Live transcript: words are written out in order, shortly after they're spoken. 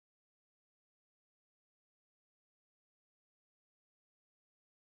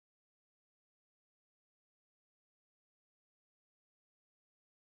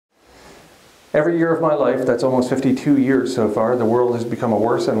Every year of my life, that's almost 52 years so far, the world has become a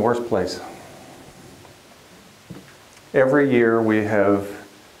worse and worse place. Every year we have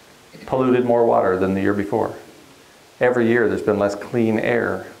polluted more water than the year before. Every year there's been less clean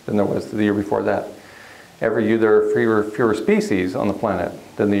air than there was the year before that. Every year there are fewer species on the planet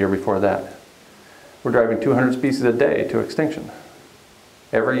than the year before that. We're driving 200 species a day to extinction.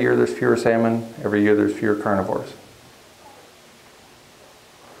 Every year there's fewer salmon, every year there's fewer carnivores.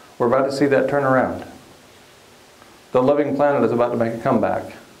 We're about to see that turn around. The living planet is about to make a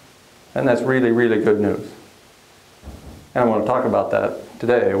comeback, and that's really, really good news. And I want to talk about that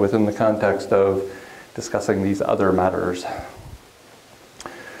today within the context of discussing these other matters.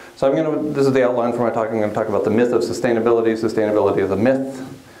 So this is the outline for my talk. I'm going to talk about the myth of sustainability. Sustainability is a myth.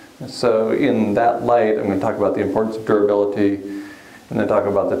 So in that light, I'm going to talk about the importance of durability, and then talk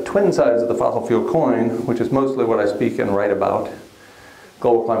about the twin sides of the fossil fuel coin, which is mostly what I speak and write about: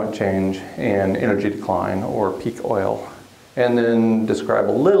 global climate change and energy decline, or peak oil. And then describe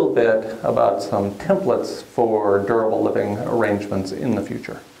a little bit about some templates for durable living arrangements in the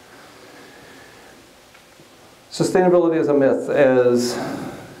future. Sustainability is a myth, as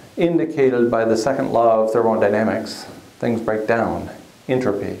indicated by the second law of thermodynamics. Things break down.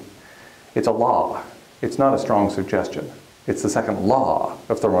 Entropy. It's a law. It's not a strong suggestion. It's the second law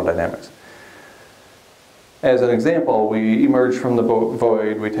of thermodynamics. As an example, we emerge from the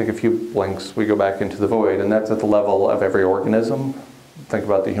void, we take a few blinks, we go back into the void, and that's at the level of every organism. Think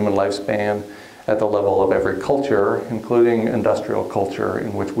about the human lifespan. At the level of every culture, including industrial culture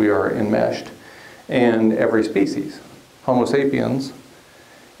in which we are enmeshed, and every species. Homo sapiens,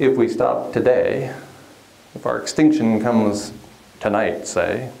 if we stop today, if our extinction comes tonight,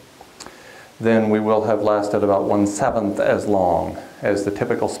 say, then we will have lasted about 1/7 as long as the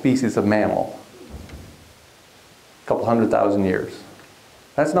typical species of mammal. Couple 100,000 years.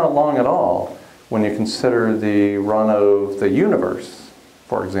 That's not long at all when you consider the run of the universe,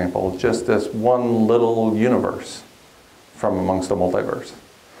 for example, just this one little universe from amongst a multiverse.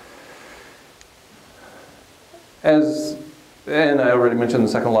 And I already mentioned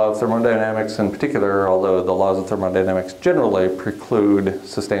the second law of thermodynamics in particular, although the laws of thermodynamics generally preclude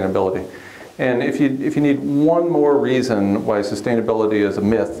sustainability. And if you need one more reason why sustainability is a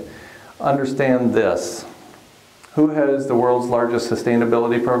myth, understand this. Who has the world's largest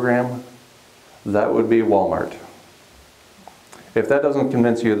sustainability program? That would be Walmart. If that doesn't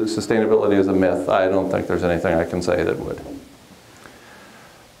convince you that sustainability is a myth, I don't think there's anything I can say that would.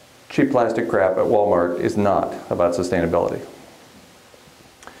 Cheap plastic crap at Walmart is not about sustainability.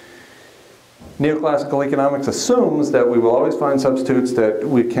 Neoclassical economics assumes that we will always find substitutes, that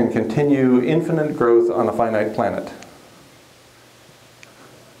we can continue infinite growth on a finite planet.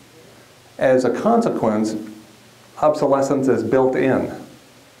 As a consequence, obsolescence is built in.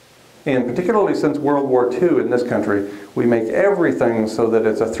 And particularly since World War II in this country, we make everything so that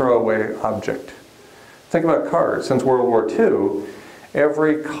it's a throwaway object. Think about cars. Since World War II,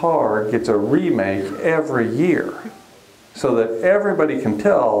 every car gets a remake every year, so that everybody can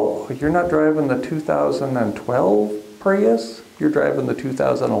tell, you're not driving the 2012 Prius, you're driving the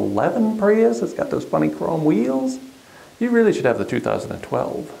 2011 Prius, it's got those funny chrome wheels. You really should have the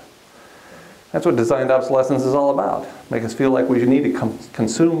 2012. That's what designed obsolescence is all about. Make us feel like we need to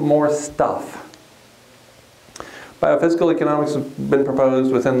consume more stuff. Biophysical economics has been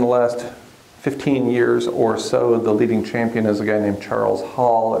proposed within the last 15 years or so. The leading champion is a guy named Charles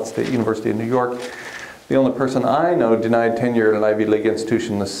Hall at State University of New York. The only person I know denied tenure at an Ivy League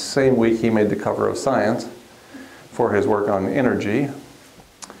institution the same week he made the cover of Science for his work on energy.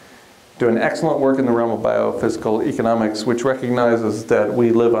 Doing excellent work in the realm of biophysical economics, which recognizes that we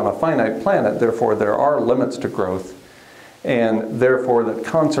live on a finite planet, therefore there are limits to growth, and therefore that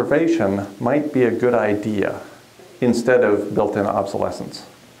conservation might be a good idea instead of built-in obsolescence.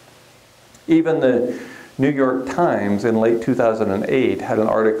 Even the New York Times in late 2008 had an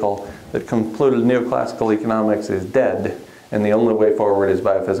article that concluded neoclassical economics is dead, and the only way forward is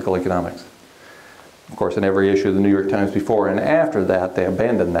biophysical economics. Of course, in every issue of the New York Times before and after that, they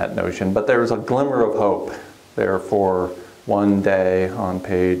abandoned that notion, but there was a glimmer of hope there for one day on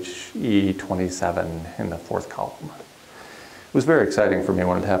page E27 in the 4th column. It was very exciting for me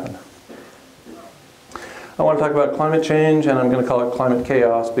when it happened. I want to talk about climate change, and I'm going to call it climate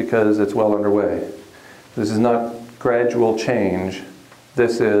chaos because it's well underway. This is not gradual change.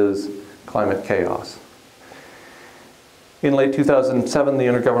 This is climate chaos. In late 2007, the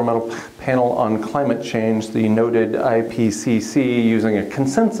Intergovernmental Panel on Climate Change, the noted IPCC, using a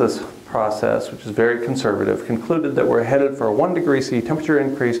consensus process, which is very conservative, concluded that we're headed for a 1°C temperature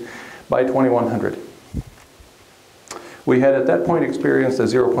increase by 2100. We had at that point experienced a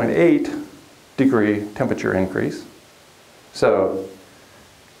 0.8 degree temperature increase. So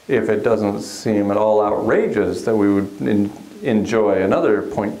if it doesn't seem at all outrageous that we would enjoy another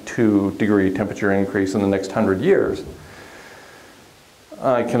 0.2 degree temperature increase in the next 100 years,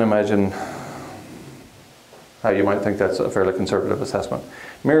 I can imagine how you might think that's a fairly conservative assessment.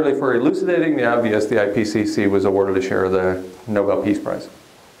 Merely for elucidating the obvious, the IPCC was awarded a share of the Nobel Peace Prize.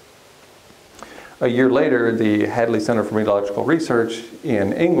 A year later, the Hadley Center for Meteorological Research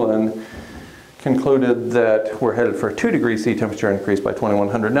in England concluded that we're headed for a 2 degrees C temperature increase by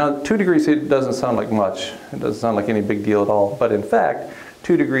 2100. Now, 2 degrees C doesn't sound like much. It doesn't sound like any big deal at all. But in fact,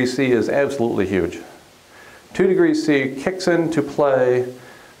 2 degrees C is absolutely huge. 2 degrees C kicks into play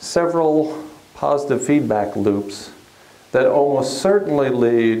several positive feedback loops that almost certainly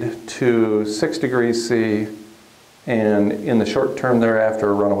lead to 6 degrees C and in the short term thereafter,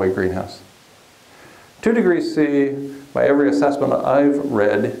 a runaway greenhouse. 2 degrees C, by every assessment I've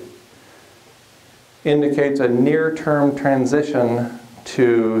read, indicates a near-term transition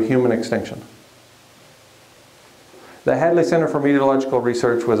to human extinction. The Hadley Center for Meteorological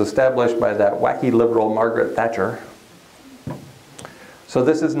Research was established by that wacky liberal Margaret Thatcher. So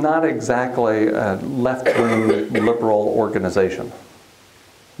this is not exactly a left-wing liberal organization.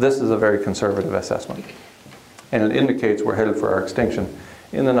 This is a very conservative assessment. And it indicates we're headed for our extinction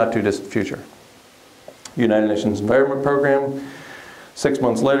in the not-too-distant future. United Nations Environment Program, 6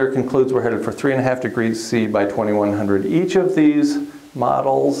 months later, concludes we're headed for 3.5 degrees C by 2100. Each of these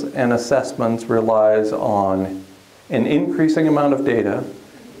models and assessments relies on an increasing amount of data,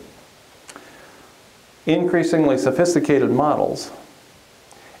 increasingly sophisticated models,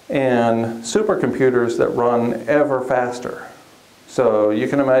 and supercomputers that run ever faster. So you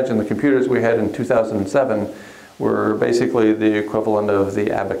can imagine the computers we had in 2007 were basically the equivalent of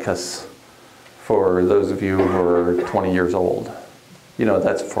the abacus for those of you who are 20 years old. You know,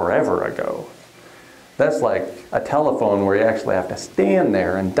 that's forever ago. That's like a telephone where you actually have to stand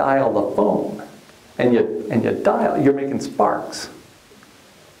there and dial the phone. And you dial, you're making sparks.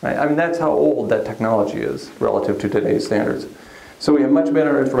 Right? I mean, that's how old that technology is relative to today's standards. So we have much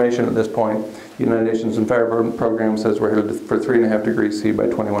better information at this point. The United Nations Environment Program says we're headed for 3.5 degrees C by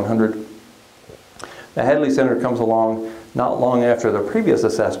 2100. The Hadley Center comes along not long after the previous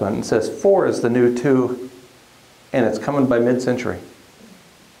assessment and says 4 is the new 2, and it's coming by mid-century.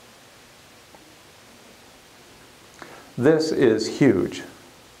 This is huge.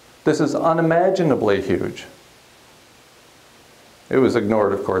 This is unimaginably huge. It was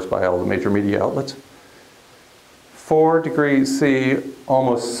ignored, of course, by all the major media outlets. 4 degrees C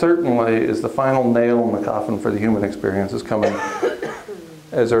almost certainly is the final nail in the coffin for the human experience. It's coming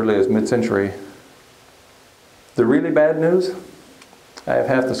as early as mid-century. The really bad news, I have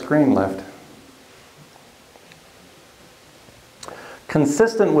half the screen left.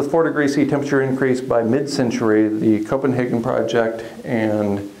 Consistent with 4 degrees C temperature increase by mid-century, the Copenhagen Project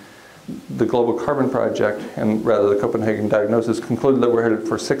and the Global Carbon Project, and rather the Copenhagen Diagnosis, concluded that we're headed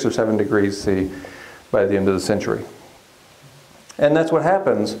for 6 or 7 degrees C by the end of the century. And that's what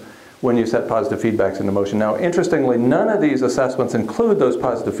happens when you set positive feedbacks into motion. Now, interestingly, none of these assessments include those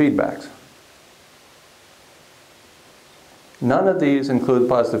positive feedbacks. None of these include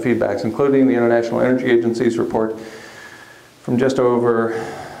positive feedbacks, including the International Energy Agency's report from just over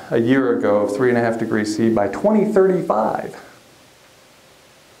a year ago of 3.5 degrees C by 2035.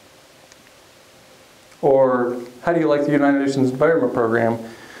 Or how do you like the United Nations Environment Program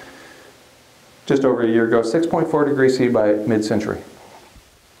just over a year ago, 6.4 degrees C by mid-century.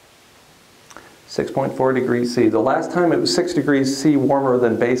 6.4 degrees C. The last time it was 6 degrees C warmer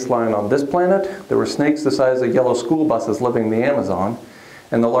than baseline on this planet, there were snakes the size of yellow school buses living in the Amazon,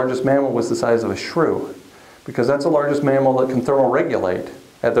 and the largest mammal was the size of a shrew, because that's the largest mammal that can thermoregulate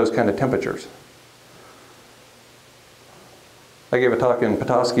at those kind of temperatures. I gave a talk in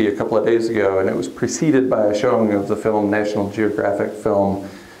Petoskey a couple of days ago, and it was preceded by a showing of the film, National Geographic film,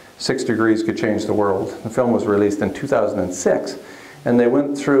 6 Degrees Could Change the World. The film was released in 2006, and they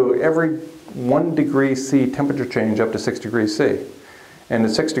went through every 1 degree C temperature change up to 6 degrees C. And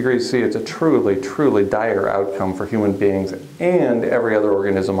at 6 degrees C, it's a truly, truly dire outcome for human beings and every other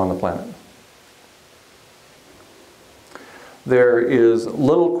organism on the planet. There is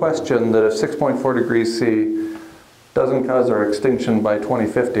little question that if 6.4 degrees C doesn't cause our extinction by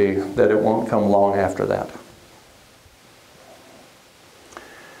 2050, that it won't come long after that.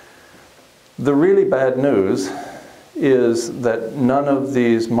 The really bad news is that none of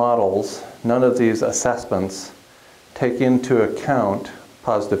these models, none of these assessments take into account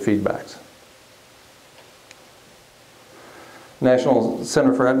positive feedbacks. National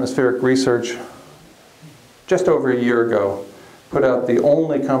Center for Atmospheric Research, just over a year ago, put out the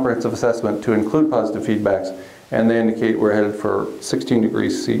only comprehensive assessment to include positive feedbacks, and they indicate we're headed for 16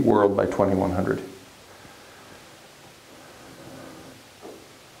 degrees C world by 2100.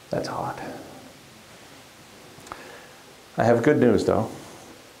 That's hot. I have good news though.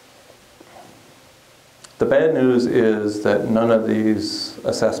 The bad news is that none of these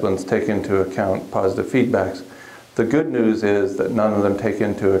assessments take into account positive feedbacks. The good news is that none of them take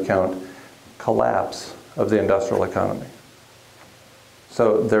into account collapse of the industrial economy.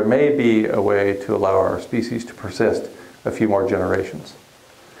 So there may be a way to allow our species to persist a few more generations.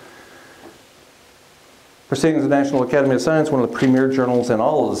 Proceedings of the National Academy of Science, one of the premier journals in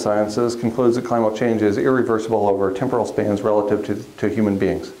all of the sciences, concludes that climate change is irreversible over temporal spans relative to human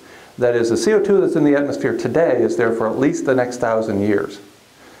beings. That is, the CO2 that's in the atmosphere today is there for at least the next 1,000 years.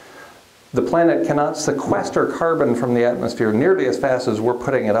 The planet cannot sequester carbon from the atmosphere nearly as fast as we're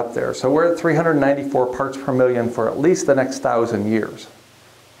putting it up there. So we're at 394 parts per million for at least the next 1,000 years.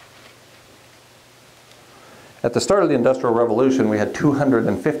 At the start of the Industrial Revolution, we had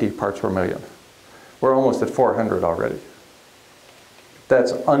 250 parts per million. We're almost at 400 already.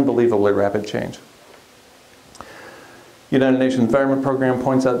 That's unbelievably rapid change. United Nations Environment Program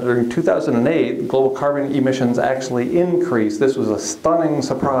points out that during 2008, global carbon emissions actually increased. This was a stunning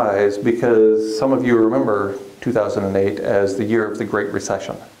surprise because some of you remember 2008 as the year of the Great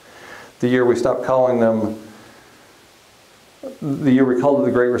Recession. The year we stopped calling them, the year we called it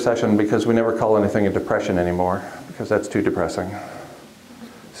the Great Recession because we never call anything a depression anymore because that's too depressing.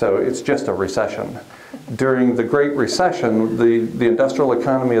 So it's just a recession. During the Great Recession, the industrial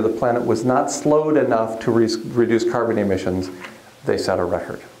economy of the planet was not slowed enough to reduce carbon emissions. They set a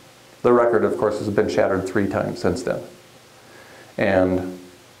record. The record, of course, has been shattered 3 times since then. And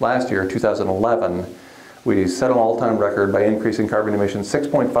last year, 2011, we set an all-time record by increasing carbon emissions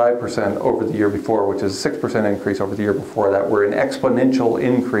 6.5% over the year before, which is a 6% increase over the year before that. We're in exponential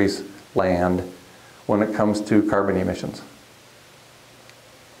increase land when it comes to carbon emissions.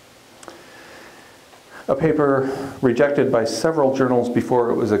 A paper rejected by several journals before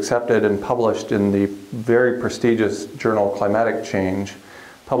it was accepted and published in the very prestigious journal Climatic Change,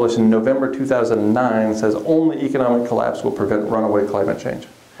 published in November 2009, says only economic collapse will prevent runaway climate change.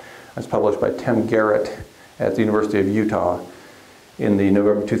 It's published by Tim Garrett at the University of Utah in the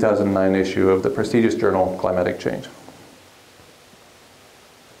November 2009 issue of the prestigious journal Climatic Change.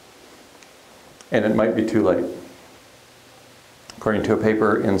 And it might be too late. According to a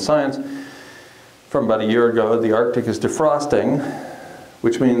paper in Science, from about a year ago, the Arctic is defrosting,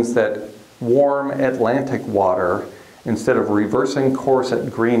 which means that warm Atlantic water, instead of reversing course at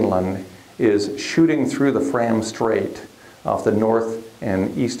Greenland, is shooting through the Fram Strait off the north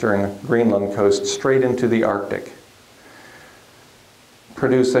and eastern Greenland coast straight into the Arctic,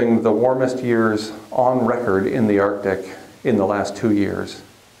 producing the warmest years on record in the Arctic in the last 2 years,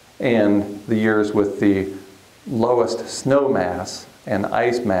 and the years with the lowest snow mass and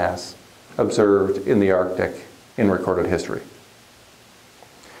ice mass observed in the Arctic in recorded history.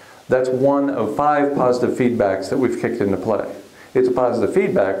 That's one of 5 positive feedbacks that we've kicked into play. It's a positive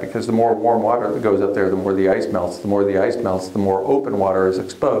feedback because the more warm water that goes up there, the more the ice melts. The more the ice melts, the more open water is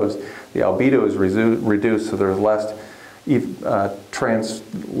exposed. The albedo is reduced, so there's less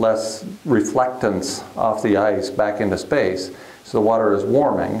reflectance off the ice back into space. So the water is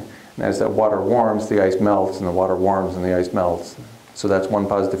warming, and as that water warms, the ice melts, and the water warms and the ice melts. So that's one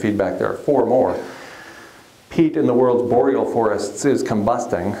positive feedback. There are 4 more. Peat in the world's boreal forests is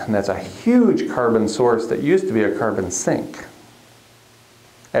combusting, and that's a huge carbon source that used to be a carbon sink.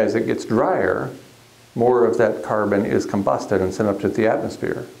 As it gets drier, more of that carbon is combusted and sent up to the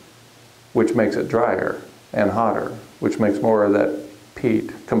atmosphere, which makes it drier and hotter, which makes more of that peat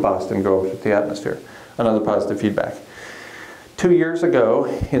combust and go up to the atmosphere. Another positive feedback. 2 years ago,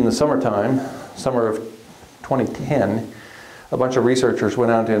 in the summertime, summer of 2010, a bunch of researchers went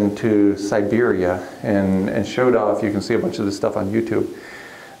out into Siberia and showed off. You can see a bunch of this stuff on YouTube.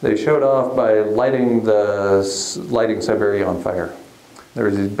 They showed off by lighting Siberia on fire. There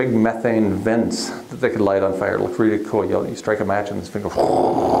was these big methane vents that they could light on fire. It looked really cool. You strike a match and this thing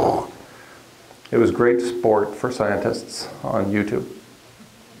goes. It was great sport for scientists on YouTube.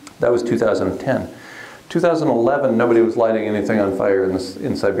 That was 2010. 2011, nobody was lighting anything on fire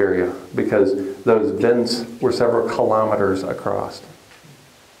in Siberia because those vents were several kilometers across.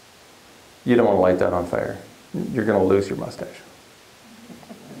 You don't want to light that on fire. You're going to lose your mustache.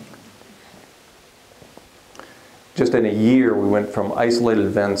 Just in a year, we went from isolated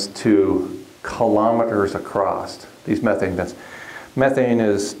vents to kilometers across, these methane vents. Methane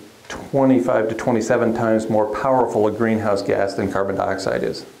is 25 to 27 times more powerful a greenhouse gas than carbon dioxide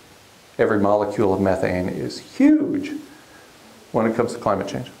is. Every molecule of methane is huge. when it comes to climate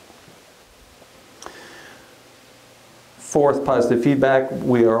change. Fourth, positive feedback.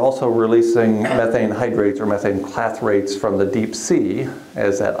 We are also releasing methane hydrates or methane clathrates from the deep sea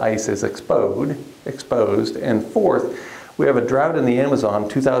as that ice is exposed. And fourth, we have a drought in the Amazon,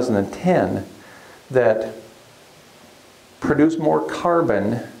 2010, that produced more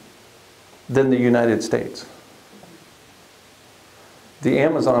carbon than the United States. The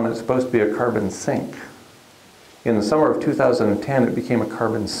Amazon is supposed to be a carbon sink. In the summer of 2010, it became a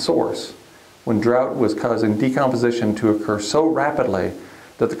carbon source when drought was causing decomposition to occur so rapidly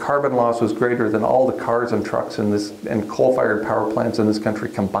that the carbon loss was greater than all the cars and trucks in this, and coal-fired power plants in this country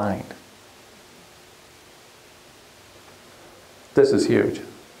combined. This is huge.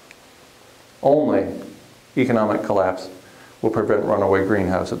 Only economic collapse will prevent runaway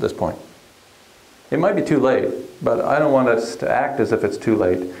greenhouse at this point. It might be too late, but I don't want us to act as if it's too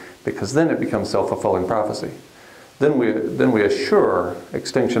late, because then it becomes self-fulfilling prophecy. Then we assure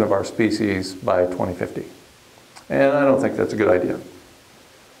extinction of our species by 2050. And I don't think that's a good idea.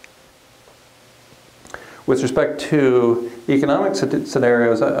 With respect to economic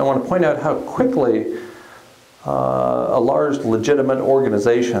scenarios, I want to point out how quickly a large legitimate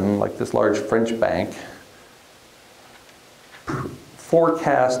organization like this large French bank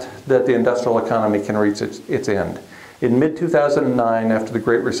forecast that the industrial economy can reach its end. In mid-2009, after the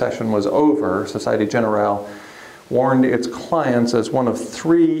Great Recession was over, Societe Generale warned its clients as one of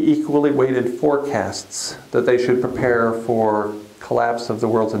 3 equally weighted forecasts that they should prepare for collapse of the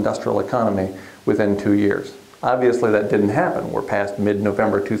world's industrial economy within 2 years. Obviously that didn't happen. We're past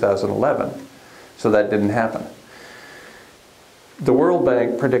mid-November 2011, so that didn't happen. The World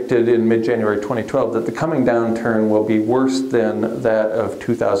Bank predicted in mid-January 2012 that the coming downturn will be worse than that of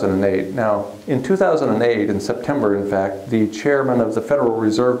 2008. Now, in 2008, in September in fact, the chairman of the Federal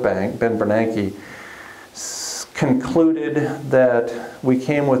Reserve Bank, Ben Bernanke, concluded that we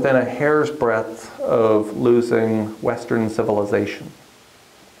came within a hair's breadth of losing Western civilization.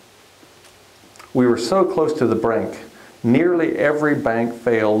 We were so close to the brink. Nearly every bank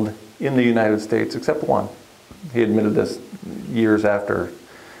failed in the United States except one. He admitted this years after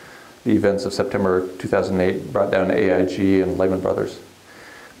the events of September 2008 brought down AIG and Lehman Brothers.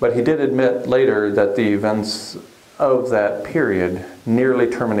 But he did admit later that the events of that period nearly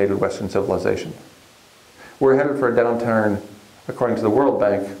terminated Western civilization. We're headed for a downturn, according to the World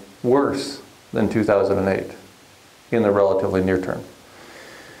Bank, worse than 2008 in the relatively near term.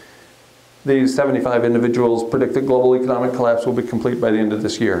 These 75 individuals predict that global economic collapse will be complete by the end of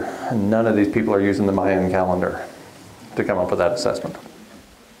this year. And none of these people are using the Mayan calendar to come up with that assessment.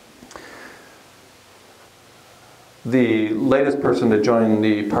 The latest person to join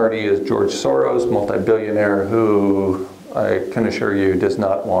the party is George Soros, multi-billionaire, who I can assure you does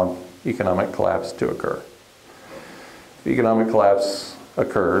not want economic collapse to occur. If economic collapse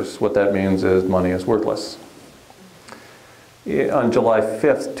occurs, what that means is money is worthless. On July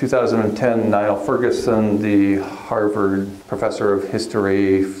 5th, 2010, Niall Ferguson, the Harvard professor of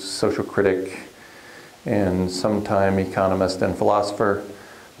history, social critic, and sometime economist and philosopher,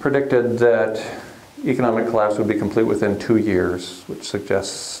 predicted that economic collapse would be complete within 2 years, which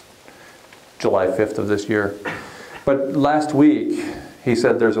suggests July 5th of this year. But last week, he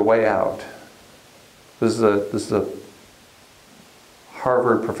said there's a way out. This is a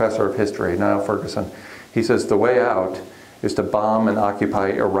Harvard professor of history, Niall Ferguson. He says the way out is to bomb and occupy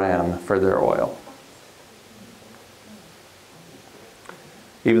Iran for their oil.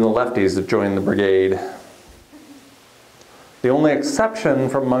 Even the lefties have joined the brigade. The only exception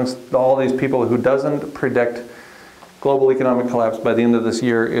from amongst all these people who doesn't predict global economic collapse by the end of this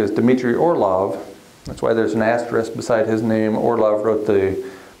year is Dmitry Orlov. That's why there's an asterisk beside his name. Orlov wrote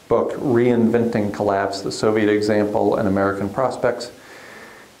the book Reinventing Collapse, the Soviet Example and American Prospects.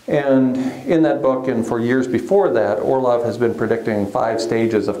 And in that book, and for years before that, Orlov has been predicting 5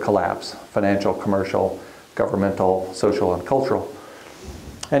 stages of collapse: financial, commercial, governmental, social, and cultural.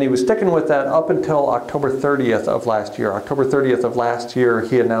 And he was sticking with that up until October 30th of last year. October 30th of last year,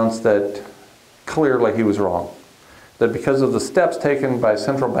 he announced that clearly he was wrong. That because of the steps taken by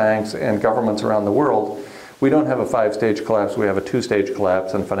central banks and governments around the world, we don't have a 5-stage collapse, we have a 2-stage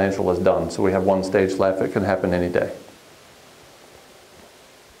collapse, and financial is done. So we have 1 stage left. It can happen any day.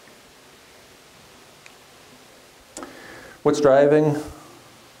 What's driving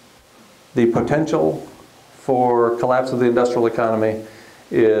the potential for collapse of the industrial economy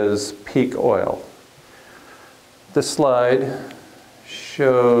is peak oil. This slide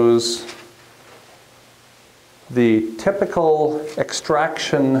shows the typical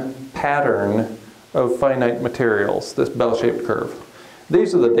extraction pattern of finite materials, this bell-shaped curve.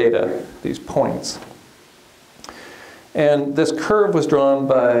 These are the data, these points. And this curve was drawn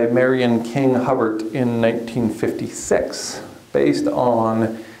by Marion King Hubbert in 1956, based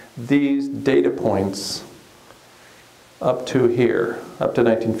on these data points up to here, up to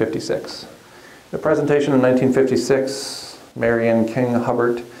 1956. The presentation in 1956, Marion King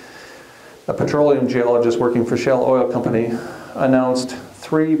Hubbert, a petroleum geologist working for Shell Oil Company, announced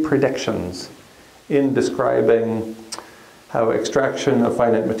 3 predictions in describing how extraction of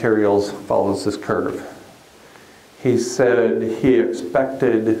finite materials follows this curve. He said he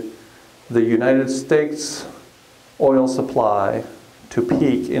expected the United States oil supply to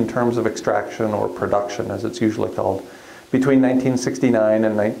peak in terms of extraction or production, as it's usually called, between 1969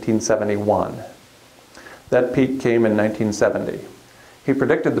 and 1971. That peak came in 1970. He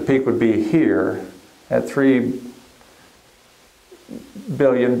predicted the peak would be here at 3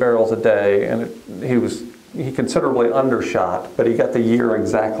 billion barrels a day, and he considerably undershot, but he got the year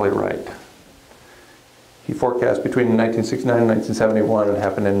exactly right. He forecast between 1969 and 1971, and it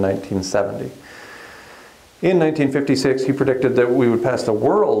happened in 1970. In 1956, he predicted that we would pass the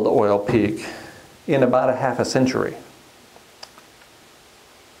world oil peak in about a half a century.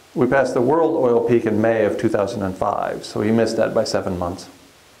 We passed the world oil peak in May of 2005, so he missed that by 7 months,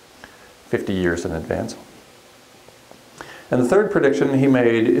 50 years in advance. And the third prediction he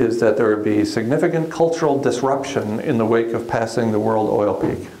made is that there would be significant cultural disruption in the wake of passing the world oil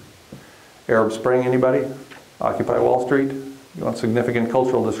peak. Arab Spring, anybody? Occupy Wall Street? You want significant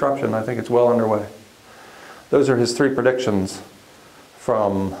cultural disruption? I think it's well underway. Those are his 3 predictions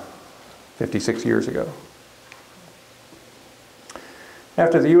from 56 years ago.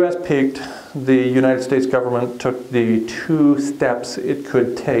 After the US peaked, the United States government took the 2 steps it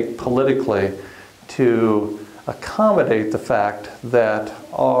could take politically to accommodate the fact that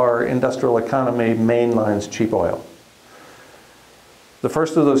our industrial economy mainlines cheap oil. The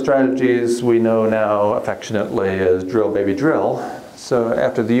first of those strategies we know now affectionately as drill, baby, drill. So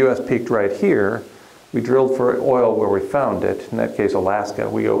after the US peaked right here, we drilled for oil where we found it, in that case Alaska.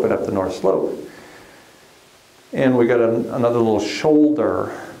 We opened up the North Slope. And we got another little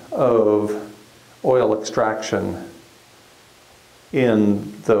shoulder of oil extraction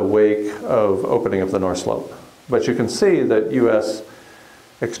in the wake of opening of the North Slope. But you can see that US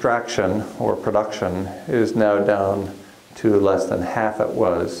extraction or production is now down to less than half it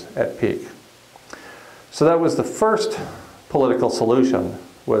was at peak. So that was the first political solution,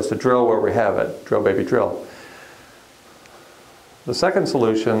 was to drill where we have it, drill baby drill. The second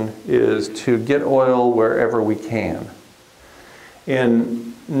solution is to get oil wherever we can.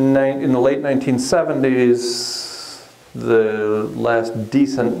 In the late 1970s, the last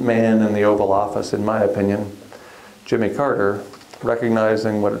decent man in the Oval Office, in my opinion, Jimmy Carter,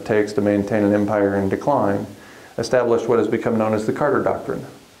 recognizing what it takes to maintain an empire in decline, established what has become known as the Carter Doctrine.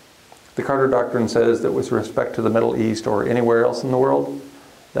 The Carter Doctrine says that with respect to the Middle East or anywhere else in the world,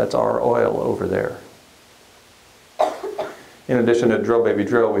 that's our oil over there. In addition to drill, baby,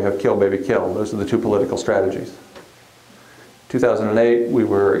 drill, we have kill, baby, kill. Those are the 2 political strategies. 2008, we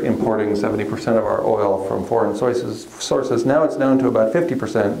were importing 70% of our oil from foreign sources. Now it's down to about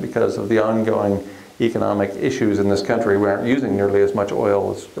 50% because of the ongoing economic issues in this country. We aren't using nearly as much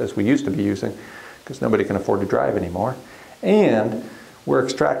oil as we used to be using because nobody can afford to drive anymore. And we're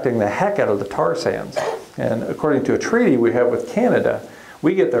extracting the heck out of the tar sands. And according to a treaty we have with Canada,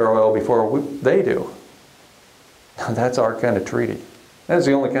 we get their oil before they do. That's our kind of treaty. That's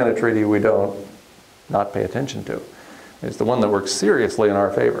the only kind of treaty we don't not pay attention to. It's the one that works seriously in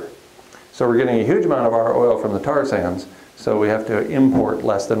our favor. So we're getting a huge amount of our oil from the tar sands, so we have to import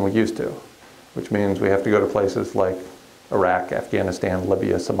less than we used to, which means we have to go to places like Iraq, Afghanistan,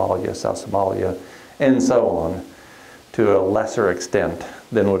 Libya, Somalia, South Somalia, and so on, to a lesser extent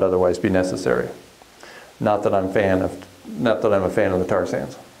than would otherwise be necessary. Not that I'm a fan of the tar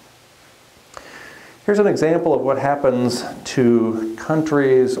sands. Here's an example of what happens to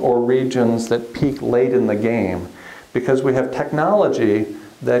countries or regions that peak late in the game, because we have technology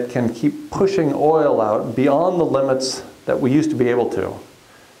that can keep pushing oil out beyond the limits that we used to be able to,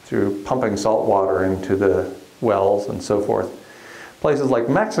 through pumping salt water into the wells and so forth. Places like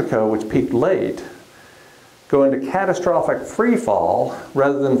Mexico, which peaked late, go into catastrophic free fall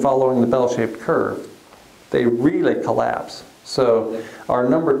rather than following the bell-shaped curve. They really collapse. So our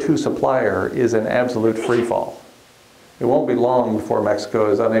number 2 supplier is in absolute free fall. It won't be long before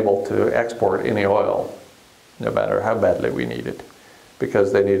Mexico is unable to export any oil, no matter how badly we need it,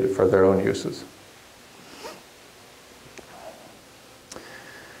 because they need it for their own uses.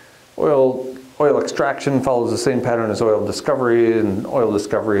 Oil extraction follows the same pattern as oil discovery, and oil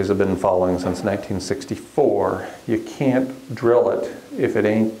discoveries have been following since 1964. You can't drill it if it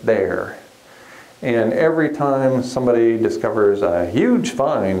ain't there. And every time somebody discovers a huge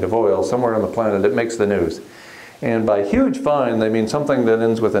find of oil somewhere on the planet, it makes the news. And by huge find, they mean something that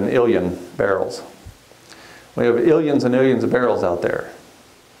ends with an illion barrels. We have illions and illions of barrels out there.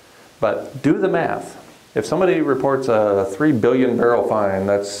 But do the math. If somebody reports a 3 billion barrel find,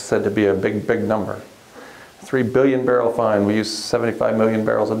 that's said to be a big, big number. 3 billion barrel find, we use 75 million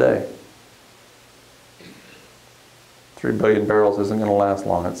barrels a day. 3 billion barrels isn't going to last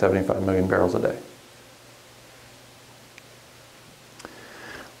long at 75 million barrels a day.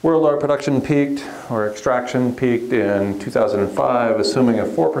 World oil production peaked, or extraction peaked in 2005, assuming a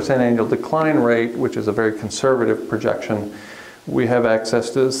 4% annual decline rate, which is a very conservative projection. We have access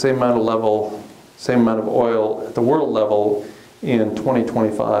to the same amount of oil at the world level in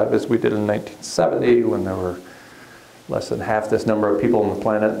 2025 as we did in 1970, when there were less than half this number of people on the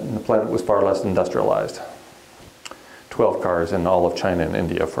planet, and the planet was far less industrialized. 12 cars in all of China and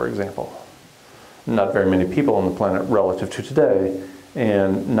India, for example. Not very many people on the planet relative to today,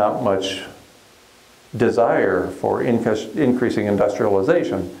 and not much desire for increasing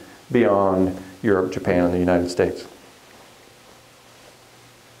industrialization beyond Europe, Japan, and the United States.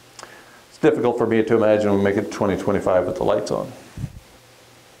 It's difficult for me to imagine we make it to 2025 with the lights on.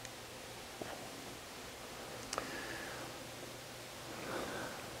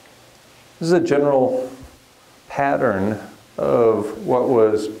 This is a general pattern of what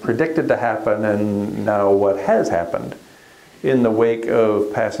was predicted to happen and now what has happened in the wake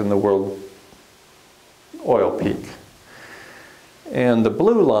of passing the world oil peak. And the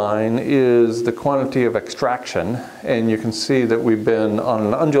blue line is the quantity of extraction, and you can see that we've been on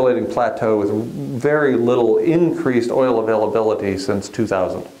an undulating plateau with very little increased oil availability since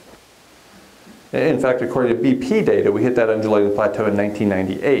 2000. In fact, according to BP data, we hit that undulating plateau in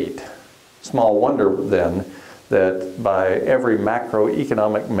 1998. Small wonder then that by every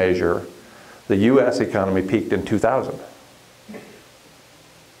macroeconomic measure, the US economy peaked in 2000.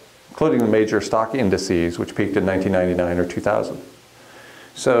 Including the major stock indices, which peaked in 1999 or 2000.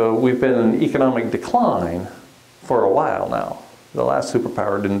 So we've been in economic decline for a while now. The last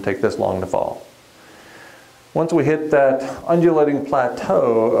superpower didn't take this long to fall. Once we hit that undulating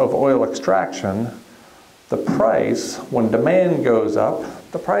plateau of oil extraction, the price, when demand goes up,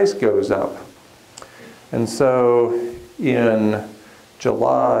 the price goes up. And so in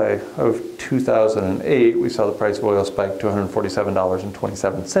July of 2008, we saw the price of oil spike to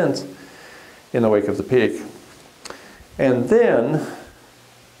 $147.27 in the wake of the peak. And then,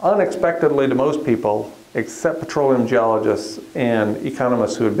 unexpectedly to most people, except petroleum geologists and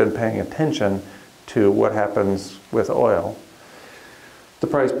economists who had been paying attention to what happens with oil, the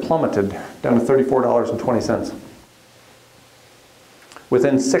price plummeted down to $34.20.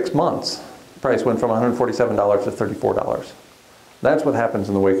 Within 6 months, the price went from $147 to $34. That's what happens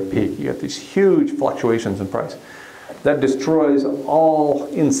in the wake of peak. You get these huge fluctuations in price. That destroys all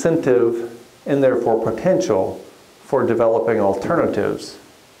incentive and therefore potential for developing alternatives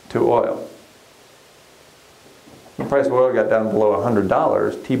to oil. When the price of oil got down below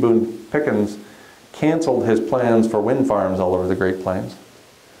 $100, T. Boone Pickens canceled his plans for wind farms all over the Great Plains.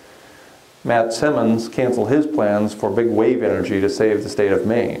 Matt Simmons canceled his plans for big wave energy to save the state of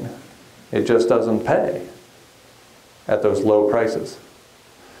Maine. It just doesn't pay at those low prices.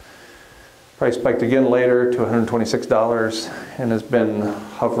 Price spiked again later to $126 and has been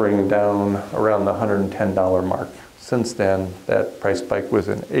hovering down around the $110 mark. Since then, that price spike was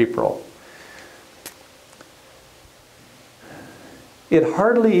in April. It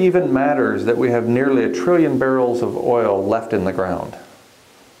hardly even matters that we have nearly 1 trillion barrels of oil left in the ground.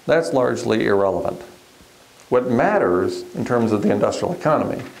 That's largely irrelevant. What matters in terms of the industrial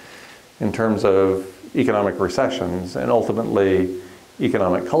economy, in terms of economic recessions and ultimately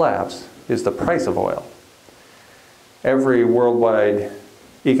economic collapse, is the price of oil. Every worldwide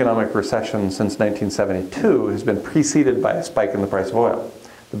economic recession since 1972 has been preceded by a spike in the price of oil.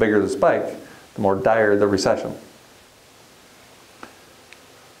 The bigger the spike, the more dire the recession.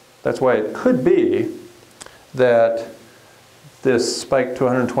 That's why it could be that this spike to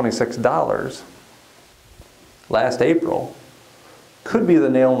 $126 last April could be the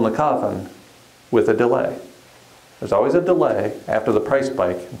nail in the coffin with a delay. There's always a delay after the price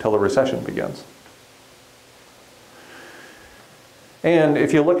spike until the recession begins. And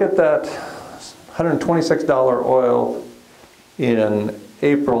if you look at that $126 oil in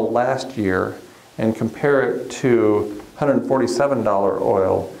April last year and compare it to $147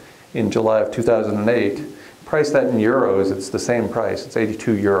 oil in July of 2008, price that in euros, it's the same price. It's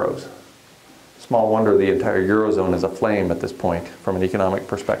 82 euros. Small wonder the entire Eurozone is aflame at this point from an economic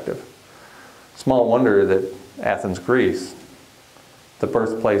perspective. Small wonder that Athens, Greece, the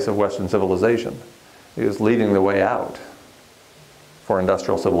birthplace of Western civilization. It was leading the way out for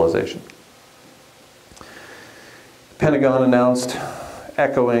industrial civilization. The Pentagon announced,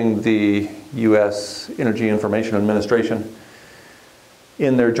 echoing the U.S. Energy Information Administration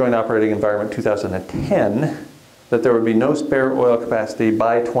in their Joint Operating Environment 2010, that there would be no spare oil capacity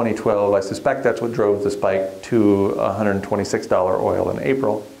by 2012. I suspect that's what drove the spike to $126 oil in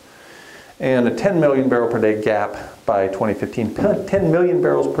April. And a 10 million barrel per day gap by 2015. 10 million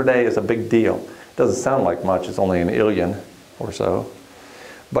barrels per day is a big deal. It doesn't sound like much, it's only an illion or so.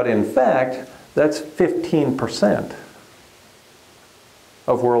 But in fact, that's 15%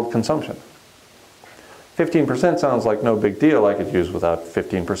 of world consumption. 15% sounds like no big deal. I could use without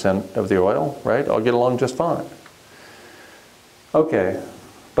 15% of the oil, right? I'll get along just fine. Okay,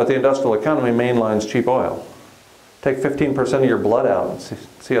 but the industrial economy mainlines cheap oil. Take 15% of your blood out and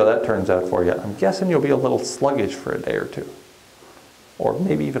see how that turns out for you. I'm guessing you'll be a little sluggish for a day or two, or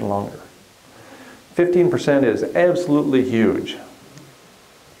maybe even longer. 15% is absolutely huge.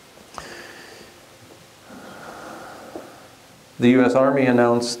 The U.S. Army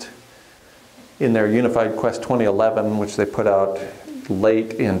announced in their Unified Quest 2011, which they put out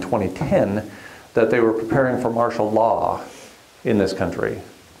late in 2010, that they were preparing for martial law in this country,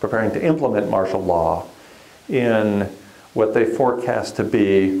 preparing to implement martial law in what they forecast to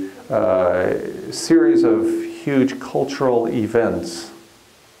be a series of huge cultural events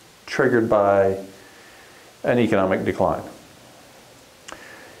triggered by an economic decline.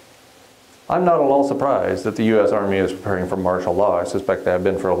 I'm not at all surprised that the U.S. Army is preparing for martial law. I suspect they have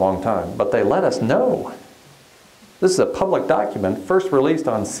been for a long time, but they let us know. This is a public document first released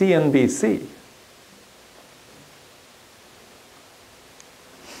on CNBC.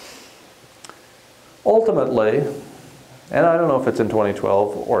 Ultimately, and I don't know if it's in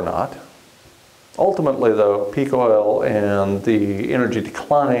 2012 or not, ultimately though, peak oil and the energy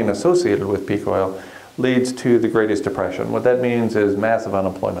decline associated with peak oil leads to the Greatest Depression. What that means is massive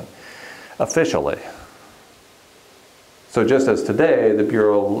unemployment, officially. So just as today, the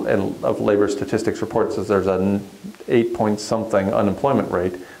Bureau of Labor Statistics reports that there's an 8-point-something unemployment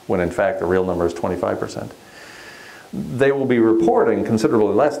rate, when in fact the real number is 25%. They will be reporting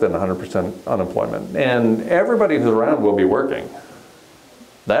considerably less than 100% unemployment. And everybody who's around will be working.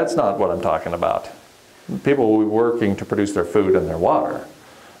 That's not what I'm talking about. People will be working to produce their food and their water.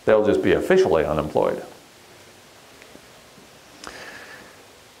 They'll just be officially unemployed.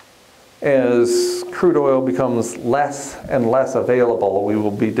 As crude oil becomes less and less available, we will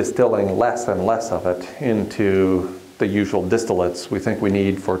be distilling less and less of it into the usual distillates we think we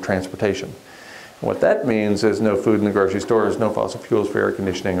need for transportation. What that means is no food in the grocery stores, no fossil fuels for air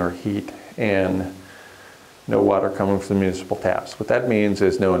conditioning or heat, and no water coming from the municipal taps. What that means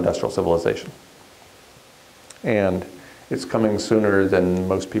is no industrial civilization. And it's coming sooner than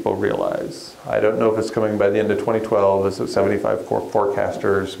most people realize. I don't know if it's coming by the end of 2012, as 75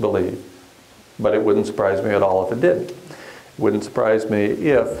 forecasters believe, but it wouldn't surprise me at all if it did. It wouldn't surprise me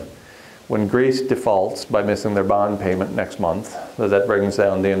if, when Greece defaults by missing their bond payment next month, that brings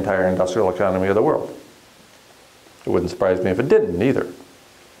down the entire industrial economy of the world. It wouldn't surprise me if it didn't either.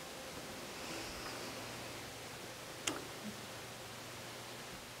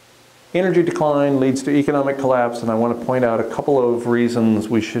 Energy decline leads to economic collapse, and I want to point out a couple of reasons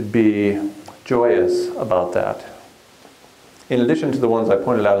we should be joyous about that. In addition to the ones I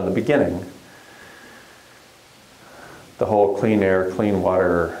pointed out in the beginning, the whole clean air, clean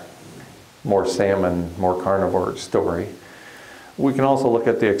water, more salmon, more carnivore story. We can also look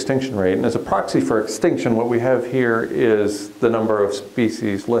at the extinction rate, and as a proxy for extinction, what we have here is the number of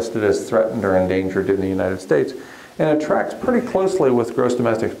species listed as threatened or endangered in the United States, and it tracks pretty closely with gross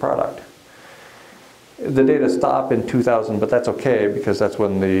domestic product. The data stop in 2000, but that's okay because that's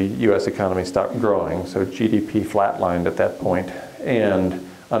when the US economy stopped growing, so GDP flatlined at that point, and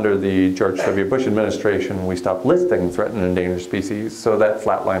under the George W. Bush administration, we stopped listing threatened and endangered species, so that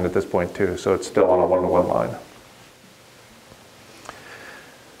flatlined at this point too, so it's still on a one-to-one line.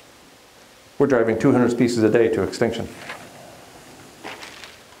 We're driving 200 species a day to extinction.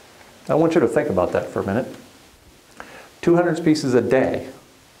 I want you to think about that for a minute. 200 species a day,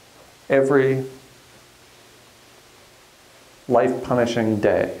 every life-punishing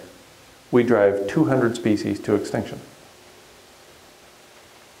day, we drive 200 species to extinction.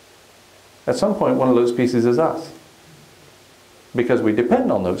 At some point, one of those species is us, because we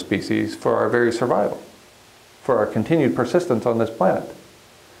depend on those species for our very survival, for our continued persistence on this planet.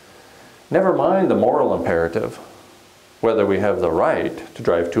 Never mind the moral imperative, whether we have the right to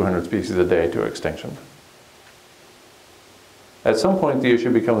drive 200 species a day to extinction. At some point, the issue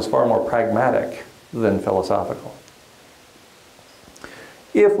becomes far more pragmatic than philosophical.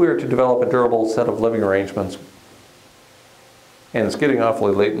 If we are to develop a durable set of living arrangements, and it's getting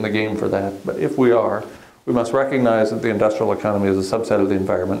awfully late in the game for that, but if we are, we must recognize that the industrial economy is a subset of the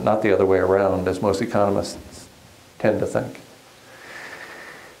environment, not the other way around, as most economists tend to think.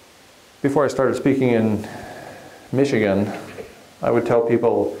 Before I started speaking in Michigan, I would tell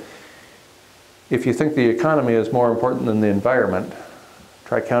people, if you think the economy is more important than the environment,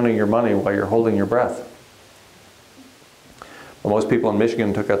 try counting your money while you're holding your breath. Well, most people in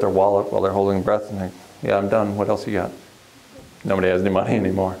Michigan took out their wallet while they're holding breath and think, yeah, I'm done, what else you got? Nobody has any money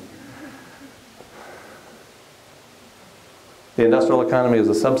anymore. The industrial economy is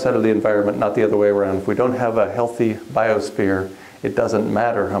a subset of the environment, not the other way around. If we don't have a healthy biosphere, it doesn't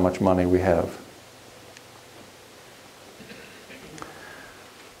matter how much money we have.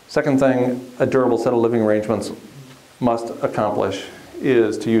 Second thing a durable set of living arrangements must accomplish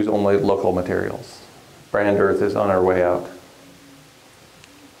is to use only local materials. Brand earth is on our way out.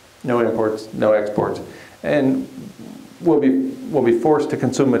 No imports, no exports. And we'll be forced to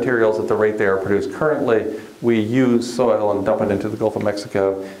consume materials at the rate they are produced. Currently, we use soil and dump it into the Gulf of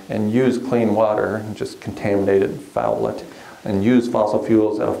Mexico and use clean water and just contaminate it and foul it and use fossil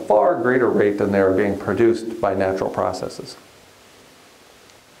fuels at a far greater rate than they are being produced by natural processes.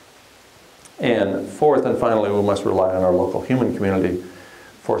 And fourth and finally, we must rely on our local human community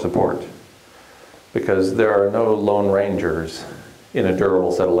for support, because there are no lone rangers in a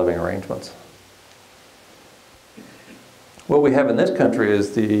durable set of living arrangements. What we have in this country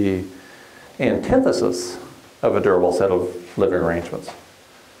is the antithesis of a durable set of living arrangements.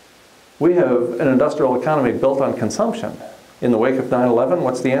 We have an industrial economy built on consumption. In the wake of 9/11,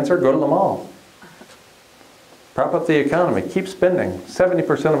 what's the answer? Go to the mall. Prop up the economy, keep spending.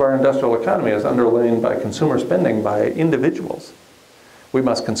 70% of our industrial economy is underlain by consumer spending by individuals. We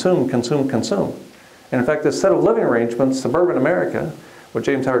must consume, consume, consume. And in fact, this set of living arrangements, suburban America, what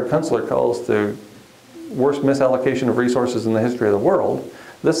James Howard Kunstler calls the worst misallocation of resources in the history of the world,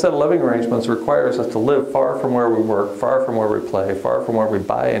 this set of living arrangements requires us to live far from where we work, far from where we play, far from where we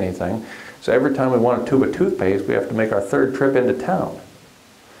buy anything. So every time we want a tube of toothpaste, we have to make our third trip into town.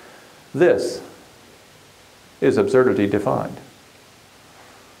 This is absurdity defined.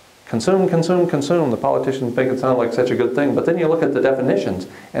 Consume, consume, consume. The politicians make it sound like such a good thing, but then you look at the definitions,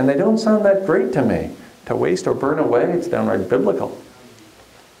 and they don't sound that great to me. To waste or burn away, it's downright biblical.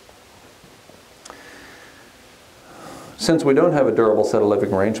 Since we don't have a durable set of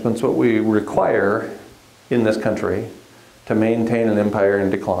living arrangements, what we require in this country to maintain an empire in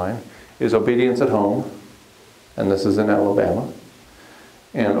decline is obedience at home, and this is in Alabama,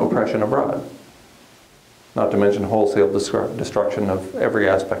 and oppression abroad. Not to mention wholesale destruction of every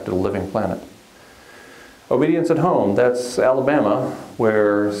aspect of the living planet. Obedience at home, that's Alabama,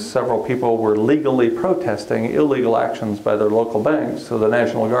 where several people were legally protesting illegal actions by their local banks, so the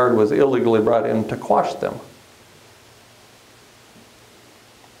National Guard was illegally brought in to quash them.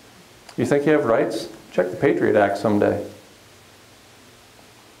 You think you have rights? Check the Patriot Act someday.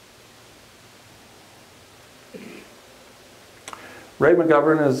 Ray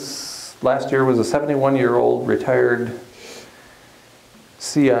McGovern last year was a 71-year-old retired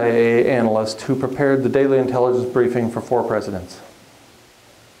CIA analyst who prepared the daily intelligence briefing for 4 presidents.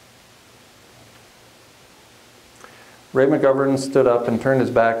 Ray McGovern stood up and turned his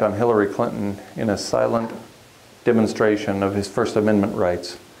back on Hillary Clinton in a silent demonstration of his First Amendment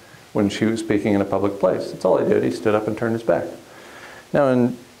rights when she was speaking in a public place. That's all he did. He stood up and turned his back. Now,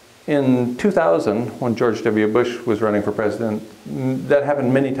 in 2000, when George W. Bush was running for president, that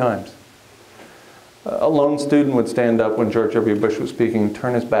happened many times. A lone student would stand up when George W. Bush was speaking,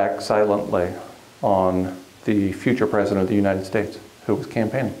 turn his back silently on the future president of the United States who was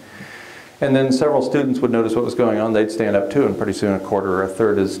campaigning. And then several students would notice what was going on. They'd stand up too, and pretty soon a quarter or a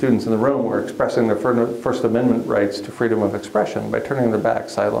third of the students in the room were expressing their First Amendment rights to freedom of expression by turning their back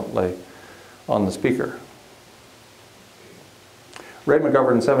silently on the speaker. Ray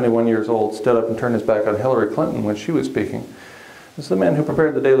McGovern, 71 years old, stood up and turned his back on Hillary Clinton when she was speaking. This is the man who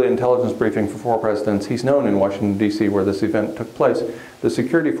prepared the daily intelligence briefing for 4 presidents. He's known in Washington, D.C., where this event took place. The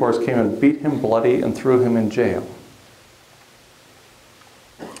security force came and beat him bloody and threw him in jail.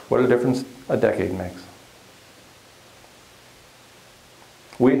 What a difference a decade makes.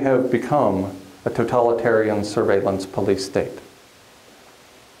 We have become a totalitarian surveillance police state.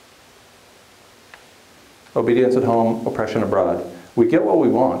 Obedience at home, oppression abroad. We get what we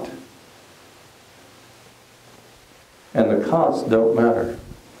want, and the costs don't matter.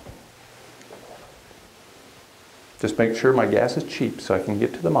 Just make sure my gas is cheap so I can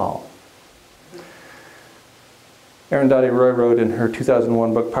get to the mall. Arundhati Roy wrote in her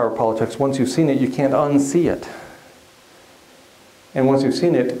 2001 book, Power Politics, once you've seen it, you can't unsee it. And once you've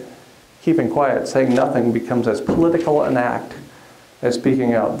seen it, keeping quiet, saying nothing becomes as political an act as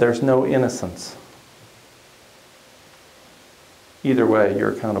speaking out. There's no innocence. Either way,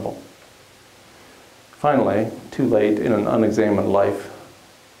 you're accountable. Finally, too late in an unexamined life,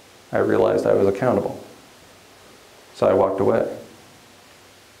 I realized I was accountable. So I walked away.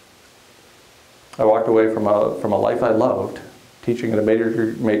 I walked away from a life I loved, teaching at a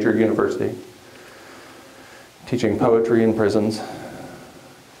major university, teaching poetry in prisons,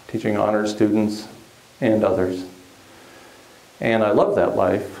 teaching honors students and others. And I love that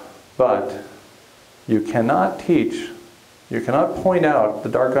life, but you cannot teach, you cannot point out the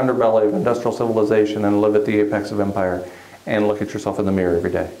dark underbelly of industrial civilization and live at the apex of empire and look at yourself in the mirror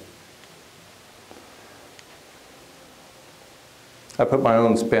every day. I put my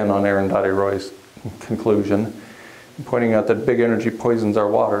own spin on Arundhati Roy's conclusion, pointing out that big energy poisons our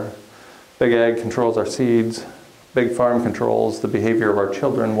water, big ag controls our seeds, big farm controls the behavior of our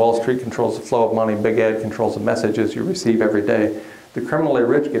children, Wall Street controls the flow of money, big ag controls the messages you receive every day. The criminally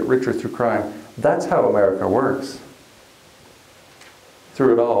rich get richer through crime. That's how America works.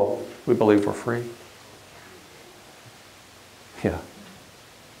 Through it all, we believe we're free. Yeah.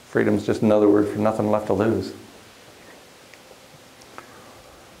 Freedom's just another word for nothing left to lose.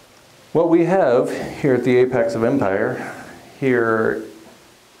 What we have here at the apex of empire, here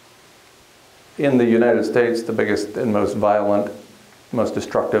in the United States, the biggest and most violent, most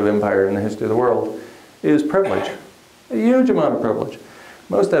destructive empire in the history of the world, is privilege. A huge amount of privilege.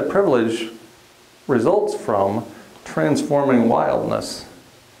 Most of that privilege results from transforming wildness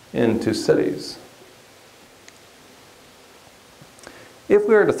into cities. If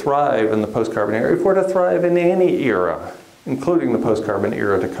we are to thrive in the post-carbon era, if we're to thrive in any era, including the post-carbon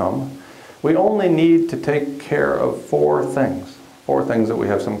era to come, we only need to take care of four things that we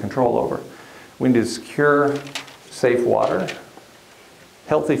have some control over. We need to secure safe water,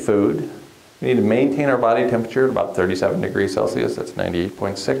 healthy food. We need to maintain our body temperature at about 37 degrees Celsius. That's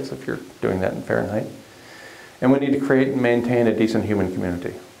 98.6 if you're doing that in Fahrenheit. And we need to create and maintain a decent human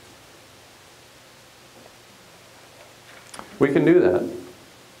community. We can do that.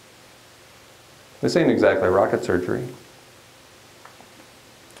 This ain't exactly rocket surgery.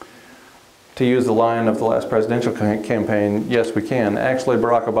 To use the line of the last presidential campaign, yes, we can. Actually,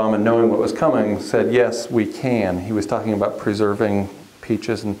 Barack Obama, knowing what was coming, said, yes, we can. He was talking about preserving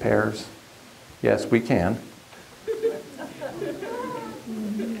peaches and pears. Yes, we can.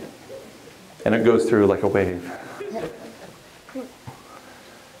 And it goes through like a wave.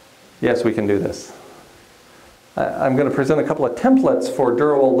 Yes, we can do this. I'm going to present a couple of templates for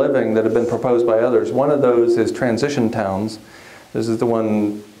durable living that have been proposed by others. One of those is transition towns. This is the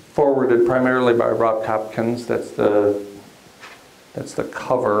one forwarded primarily by Rob Hopkins. That's the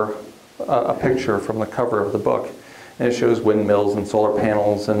cover, a picture from the cover of the book. And it shows windmills and solar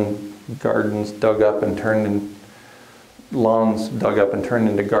panels and gardens dug up and turned in, lawns dug up and turned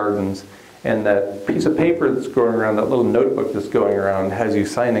into gardens. And that piece of paper that's going around, that little notebook that's going around, has you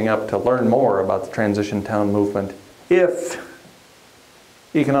signing up to learn more about the transition town movement. If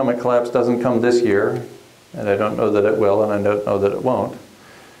economic collapse doesn't come this year, and I don't know that it will, and I don't know that it won't,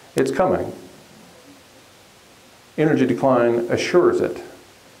 it's coming. Energy decline assures it.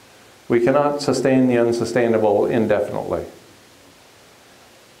 We cannot sustain the unsustainable indefinitely.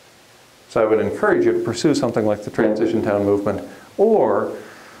 So I would encourage you to pursue something like the transition town movement, or,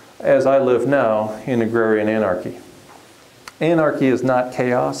 as I live now, in agrarian anarchy. Anarchy is not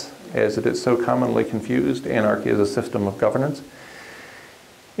chaos, as it is so commonly confused. Anarchy is a system of governance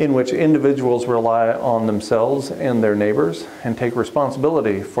in which individuals rely on themselves and their neighbors and take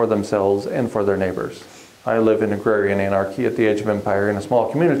responsibility for themselves and for their neighbors. I live in agrarian anarchy at the edge of empire in a small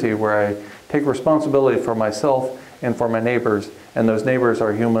community where I take responsibility for myself and for my neighbors, and those neighbors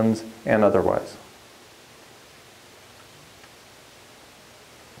are humans and otherwise.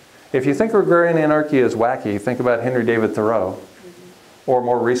 If you think agrarian anarchy is wacky, think about Henry David Thoreau, or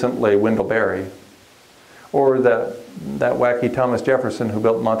more recently, Wendell Berry, or that wacky Thomas Jefferson who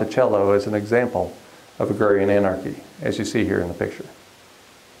built Monticello as an example of agrarian anarchy, as you see here in the picture.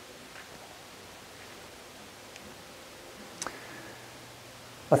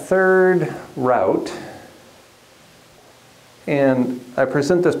 A third route, and I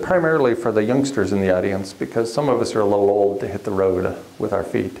present this primarily for the youngsters in the audience because some of us are a little old to hit the road with our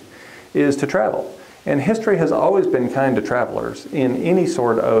feet, is to travel. And history has always been kind to travelers in any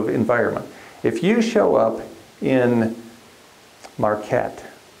sort of environment. If you show up in Marquette,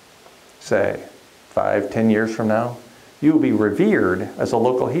 say, 5-10 years from now, you will be revered as a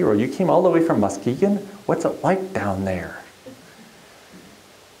local hero. You came all the way from Muskegon? What's it like down there?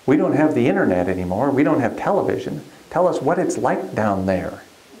 We don't have the internet anymore. We don't have television. Tell us what it's like down there.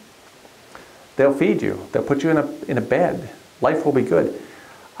 They'll feed you. They'll put you in a bed. Life will be good.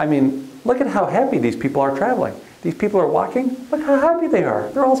 I mean, look at how happy these people are traveling. These people are walking. Look how happy they are.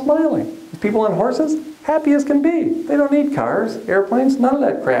 They're all smiling. These people on horses, happy as can be. They don't need cars, airplanes, none of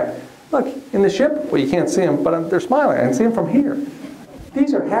that crap. Look, in the ship, well, you can't see them, but they're smiling. I can see them from here.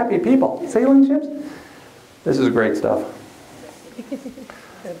 These are happy people. Sailing ships, this is great stuff.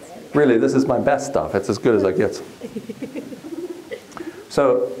 Really, this is my best stuff. It's as good as it gets.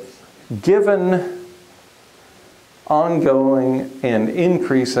 So, given ongoing and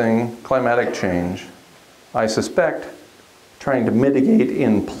increasing climatic change, I suspect trying to mitigate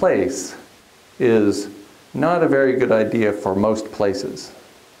in place is not a very good idea for most places.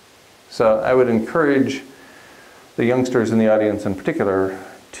 So I would encourage the youngsters in the audience in particular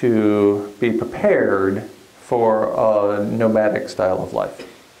to be prepared for a nomadic style of life.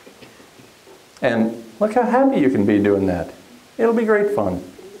 And look how happy you can be doing that. It'll be great fun.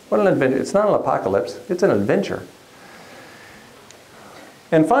 What an adventure. It's not an apocalypse, it's an adventure.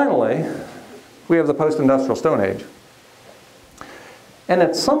 And finally, we have the post-industrial Stone Age. And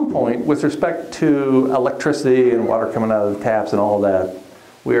at some point, with respect to electricity and water coming out of the taps and all that,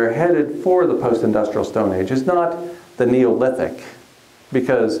 we are headed for the post-industrial Stone Age. It's not the Neolithic,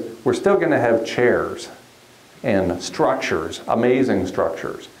 because we're still going to have chairs and structures, amazing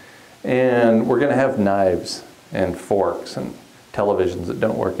structures. And we're going to have knives and forks and televisions that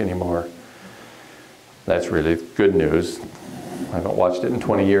don't work anymore. That's really good news. I haven't watched it in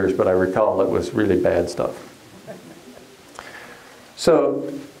 20 years, but I recall it was really bad stuff.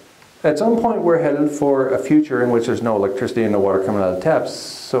 So, at some point we're headed for a future in which there's no electricity and no water coming out of the taps.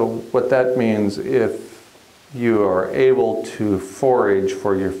 So what that means, if you are able to forage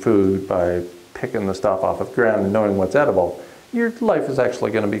for your food by picking the stuff off of the ground and knowing what's edible, your life is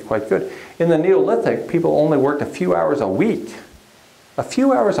actually going to be quite good. In the Neolithic, people only worked a few hours a week. A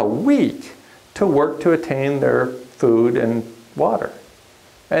few hours a week to work to attain their food and water.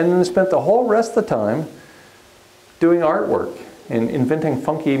 And then spent the whole rest of the time doing artwork and inventing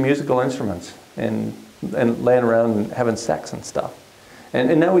funky musical instruments and laying around and having sex and stuff.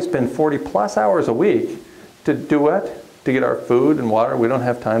 And now we spend 40 plus hours a week to do what? To get our food and water. We don't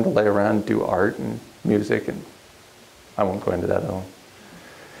have time to lay around and do art and music, and I won't go into that at all.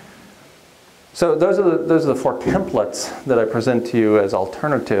 So those are the four templates that I present to you as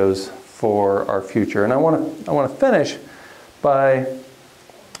alternatives for our future. And I want to finish by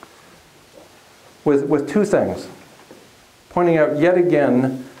with two things. Pointing out yet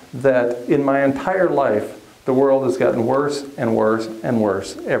again that in my entire life, the world has gotten worse and worse and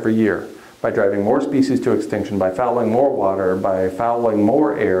worse every year by driving more species to extinction, by fouling more water, by fouling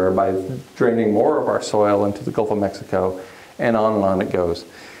more air, by draining more of our soil into the Gulf of Mexico, and on it goes.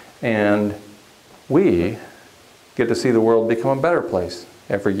 And we get to see the world become a better place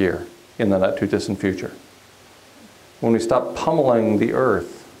every year in the not too distant future. When we stop pummeling the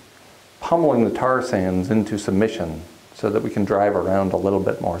earth, pummeling the tar sands into submission so that we can drive around a little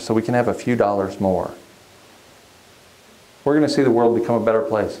bit more, so we can have a few dollars more, we're going to see the world become a better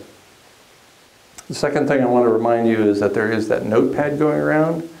place. The second thing I want to remind you is that there is that notepad going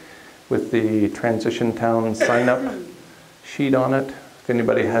around with the Transition Town sign-up sheet on it. If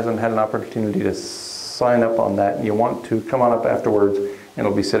anybody hasn't had an opportunity to sign up on that and you want to, come on up afterwards, and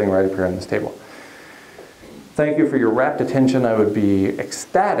it'll be sitting right up here on this table. Thank you for your rapt attention. I would be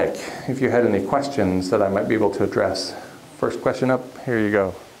ecstatic if you had any questions that I might be able to address. First question up, here you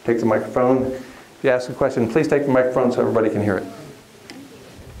go. Take the microphone. If you ask a question, please take the microphone so everybody can hear it.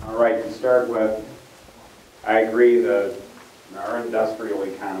 All right, to start with, I agree that our industrial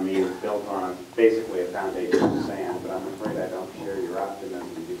economy is built on basically a foundation of sand, but I'm afraid I don't share your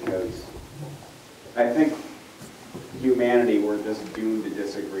optimism, because I think humanity, we're just doomed to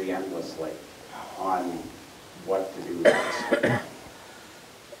disagree endlessly on what to do next.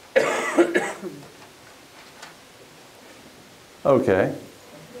 Okay.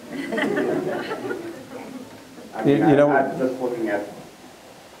 I mean, I'm just looking at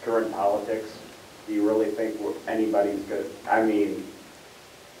current politics. Do you really think anybody's good? I mean,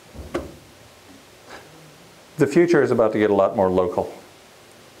 the future is about to get a lot more local.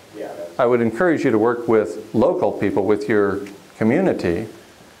 Yeah. I would encourage you to work with local people, with your community,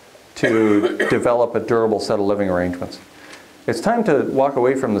 to develop a durable set of living arrangements. It's time to walk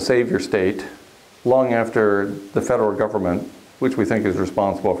away from the savior state long after the federal government, which we think is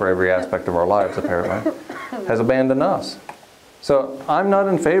responsible for every aspect of our lives apparently, has abandoned us. So I'm not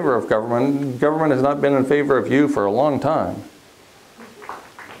in favor of government. Government has not been in favor of you for a long time.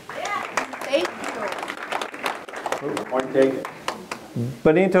 Point taken.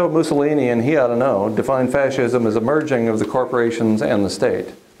 Benito Mussolini, and he ought to know, defined fascism as a merging of the corporations and the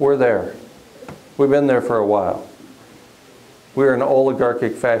state. We're there. We've been there for a while. We're an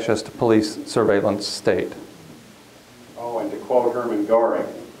oligarchic fascist police surveillance state. Oh, and to quote Herman Goring,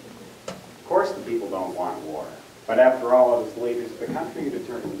 of course the people don't want war. But after all, it is the leaders of the country who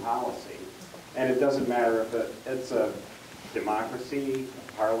determine policy. And it doesn't matter if it's a democracy,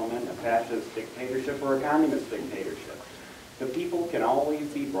 a parliament, a fascist dictatorship, or a communist dictatorship. The people can always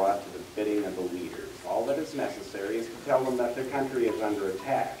be brought to the bidding of the leaders. All that is necessary is to tell them that their country is under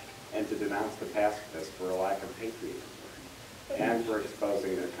attack and to denounce the pacifists for a lack of patriotism and for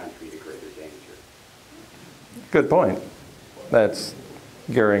exposing their country to greater danger. Good point. That's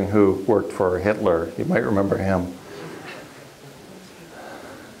Goering, who worked for Hitler. You might remember him.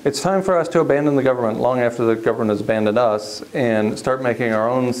 It's time for us to abandon the government long after the government has abandoned us and start making our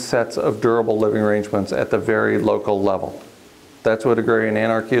own sets of durable living arrangements at the very local level. That's what agrarian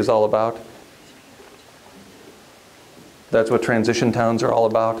anarchy is all about. That's what transition towns are all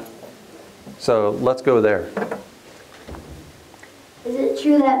about. So let's go there. Is it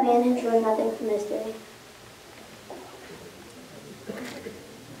true that man has learned nothing from history?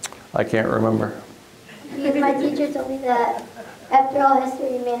 I can't remember. Because my teacher told me that after all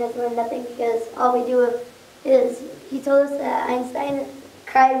history, man has learned nothing because all we do is, he told us that Einstein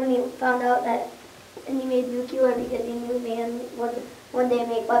cried when he found out that, and he made nuclear because he knew man would one day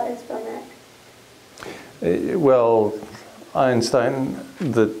make weapons from it. Well, Einstein,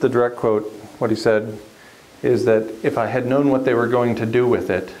 the direct quote, what he said is that if I had known what they were going to do with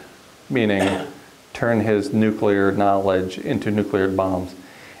it, meaning turn his nuclear knowledge into nuclear bombs,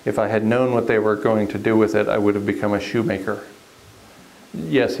 if I had known what they were going to do with it, I would have become a shoemaker.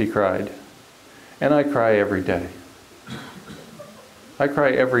 Yes, he cried. And I cry every day. I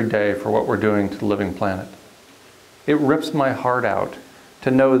cry every day for what we're doing to the living planet. It rips my heart out to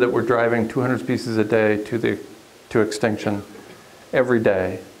know that we're driving 200 species a day to extinction every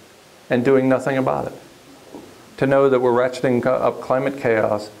day and doing nothing about it. To know that we're ratcheting up climate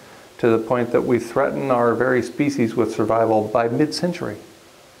chaos to the point that we threaten our very species with survival by mid-century.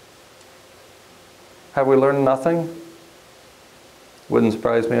 Have we learned nothing? Wouldn't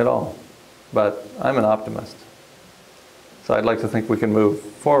surprise me at all. But I'm an optimist. So I'd like to think we can move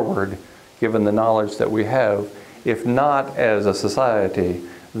forward given the knowledge that we have, if not as a society,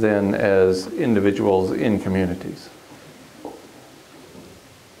 then as individuals in communities.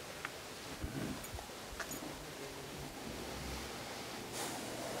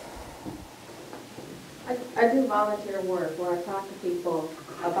 I do volunteer work where I talk to people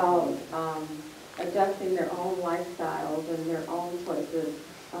about adjusting their own lifestyles and their own choices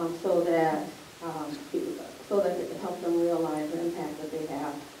so that it can help them realize the impact that they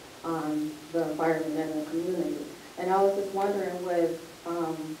have on the environment and the community. And I was just wondering with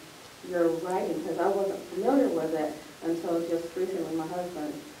your writing, because I wasn't familiar with it until just recently my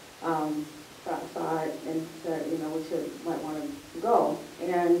husband saw it and said, you know, might want to go.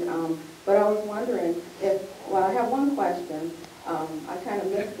 And but I was wondering well, I have one question. I kind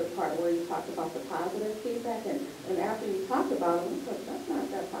of missed the part where you talked about the positive feedback, and after you talked about it, I thought, that's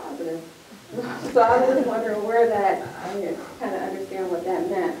not that positive. So I was just wondering where that, I didn't kind of understand what that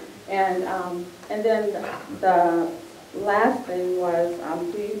meant. And then the last thing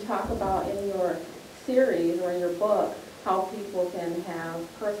was, do you talk about in your series or your book how people can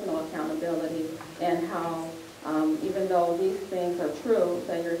have personal accountability and how, even though these things are true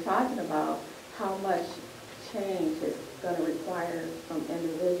that you're talking about, how much change is going to require from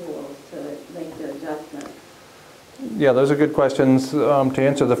individuals to make the adjustment? Yeah, those are good questions. To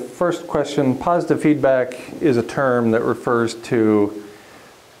answer the first question, positive feedback is a term that refers to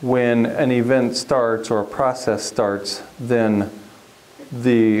when an event starts or a process starts, then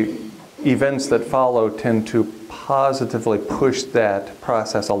the events that follow tend to positively push that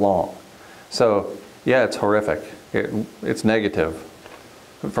process along. So, yeah, it's horrific. It's negative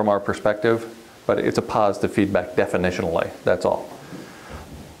from our perspective, but it's a positive feedback definitionally, that's all.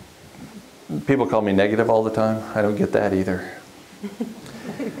 People call me negative all the time. I don't get that either.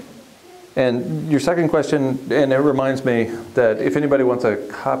 And your second question, and it reminds me that if anybody wants a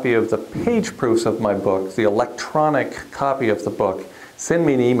copy of the page proofs of my book, the electronic copy of the book, send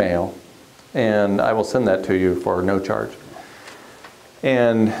me an email and I will send that to you for no charge.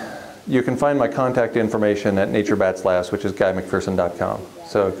 And you can find my contact information at Nature Bats Labs, which is GuyMcPherson.com.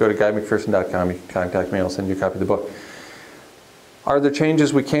 So go to GuyMcPherson.com, you can contact me, I'll send you a copy of the book. Are there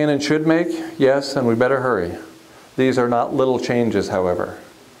changes we can and should make? Yes, and we better hurry. These are not little changes, however.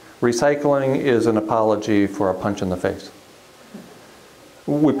 Recycling is an apology for a punch in the face.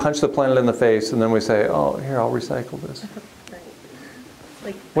 We punch the planet in the face and then we say, oh, here, I'll recycle this.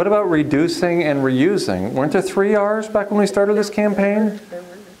 What about reducing and reusing? Weren't there 3 R's back when we started this campaign?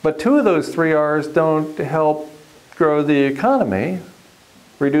 But 2 of those 3 R's don't help grow the economy,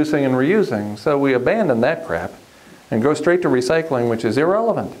 reducing and reusing. So we abandon that crap and go straight to recycling, which is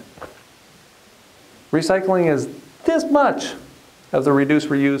irrelevant. Recycling is this much of the reduce,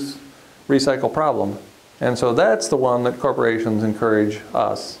 reuse, recycle problem. And so that's the one that corporations encourage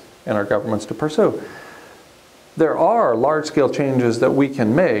us and our governments to pursue. There are large-scale changes that we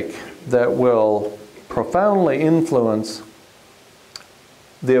can make that will profoundly influence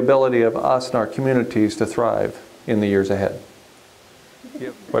the ability of us and our communities to thrive in the years ahead.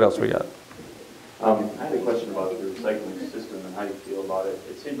 Yep. What else we got? I had a question about the recycling system and how you feel about it.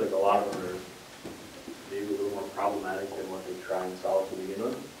 It seems like a lot of them are maybe a little more problematic than what they try and solve to begin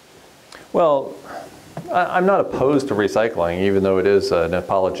with. Well, I'm not opposed to recycling, even though it is an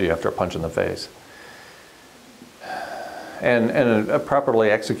apology after a punch in the face. And a properly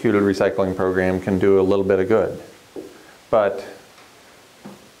executed recycling program can do a little bit of good. But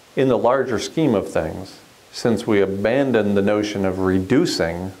in the larger scheme of things, since we abandoned the notion of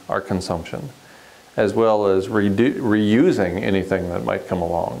reducing our consumption, as well as reusing anything that might come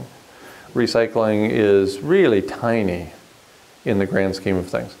along, recycling is really tiny in the grand scheme of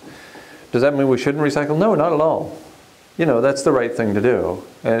things. Does that mean we shouldn't recycle? No, not at all. You know, that's the right thing to do.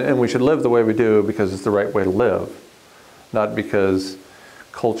 And we should live the way we do because it's the right way to live, not because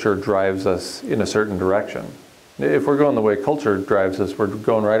culture drives us in a certain direction. If we're going the way culture drives us, we're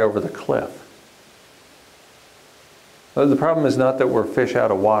going right over the cliff. The problem is not that we're fish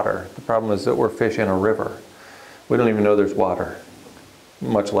out of water. The problem is that we're fish in a river. We don't even know there's water,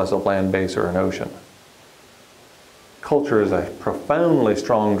 much less a land base or an ocean. Culture is a profoundly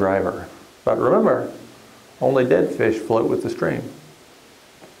strong driver. But remember, only dead fish float with the stream.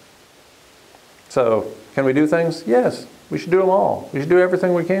 So, can we do things? Yes, we should do them all. We should do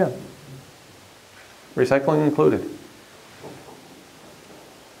everything we can. Recycling included.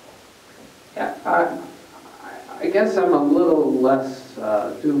 Yeah, I guess I'm a little less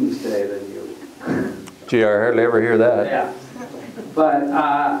doomsday than you. Gee, I hardly ever hear that. Yeah. But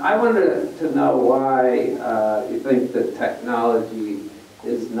I wanted to know why you think that technology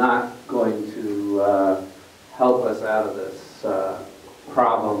is not going to help us out of this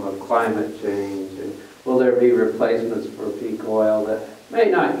problem of climate change. And will there be replacements for peak oil that may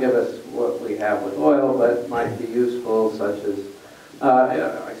not give us what we have with oil, but might be useful, such as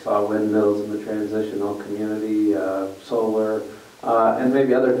I saw windmills in the transitional community, solar, and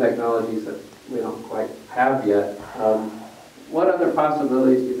maybe other technologies that we don't quite have yet. What other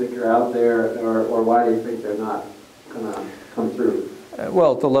possibilities do you think are out there, or why do you think they're not going to come through?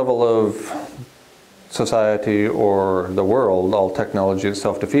 Well, at the level of society or the world, all technology is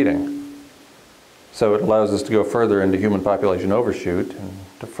self-defeating. So it allows us to go further into human population overshoot and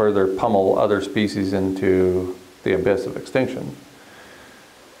to further pummel other species into the abyss of extinction.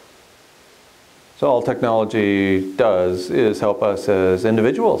 So all technology does is help us as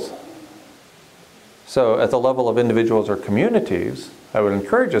individuals. So at the level of individuals or communities, I would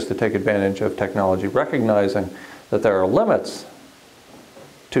encourage us to take advantage of technology, recognizing that there are limits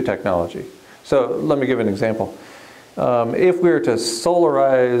to technology. So let me give an example. If we were to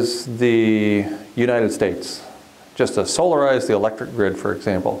solarize the United States, just to solarize the electric grid, for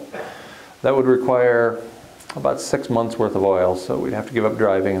example, that would require about 6 months worth of oil. So we'd have to give up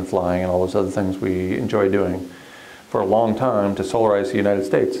driving and flying and all those other things we enjoy doing for a long time to solarize the United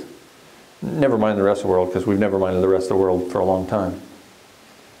States. Never mind the rest of the world, because we've never minded the rest of the world for a long time.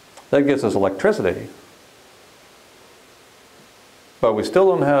 That gives us electricity. But we still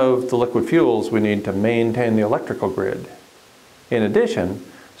don't have the liquid fuels we need to maintain the electrical grid. In addition,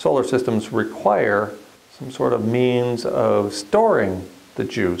 solar systems require some sort of means of storing the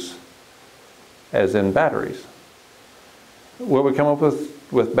juice, as in batteries. Will we come up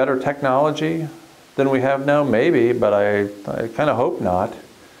with better technology than we have now? Maybe, but I kind of hope not,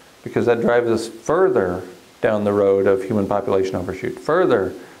 because that drives us further down the road of human population overshoot,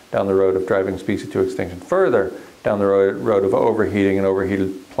 further down the road of driving species to extinction, further down the road of overheating an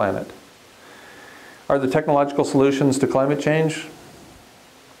overheated planet. Are there technological solutions to climate change?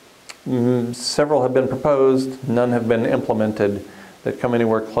 Several have been proposed, none have been implemented that come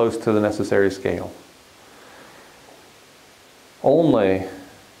anywhere close to the necessary scale. Only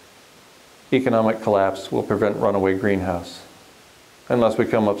economic collapse will prevent runaway greenhouse, unless we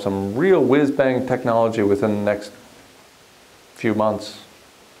come up with some real whiz-bang technology within the next few months.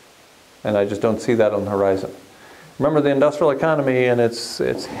 And I just don't see that on the horizon. Remember, the industrial economy and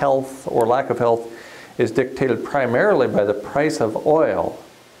its health or lack of health is dictated primarily by the price of oil,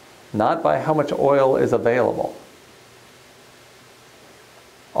 not by how much oil is available.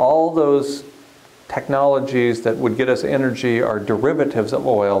 All those technologies that would get us energy are derivatives of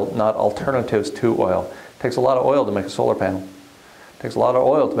oil, not alternatives to oil. It takes a lot of oil to make a solar panel. It takes a lot of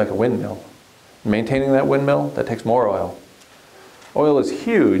oil to make a windmill. Maintaining that windmill, that takes more oil. Oil is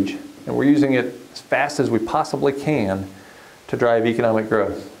huge, and we're using it as fast as we possibly can to drive economic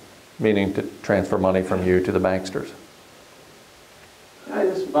growth, meaning to transfer money from you to the banksters. Can I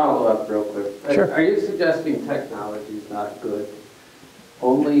just follow up real quick? Sure. Are you suggesting technology is not good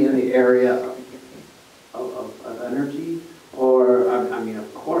only in the area of energy? Or, I mean,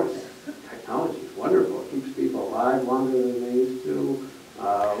 of course, technology is wonderful. It keeps people alive longer than they used to.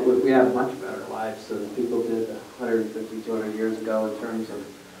 We have much better lives than people did 150, 200 years ago in terms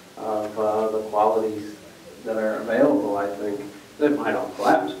of the qualities that are available, I think. They might all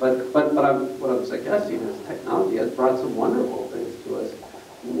collapse, but what I'm suggesting is technology has brought some wonderful things to us.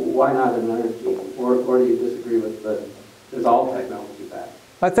 Why not in energy? Or do you disagree with is all technology bad?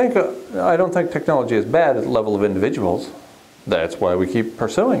 I don't think technology is bad at the level of individuals. That's why we keep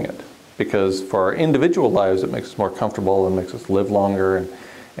pursuing it. Because for our individual lives, it makes us more comfortable and makes us live longer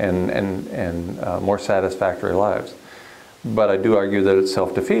and more satisfactory lives. But I do argue that it's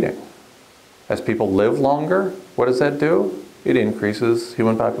self-defeating. As people live longer, what does that do? It increases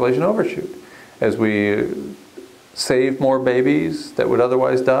human population overshoot. As we save more babies that would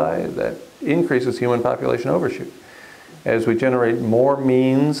otherwise die, that increases human population overshoot. As we generate more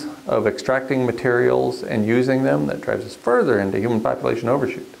means of extracting materials and using them, that drives us further into human population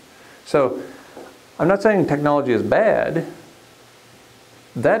overshoot. So I'm not saying technology is bad.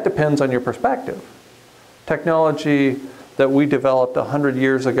 That depends on your perspective. Technology that we developed 100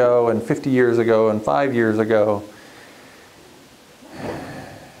 years ago and 50 years ago and 5 years ago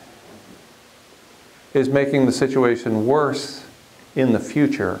is making the situation worse in the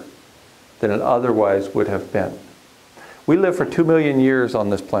future than it otherwise would have been. We live for 2 million years on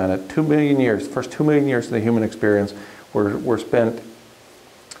this planet. 2 million years, first 2 million years of the human experience were spent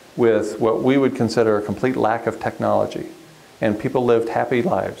with what we would consider a complete lack of technology. And people lived happy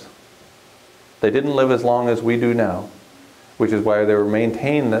lives. They didn't live as long as we do now, which is why they were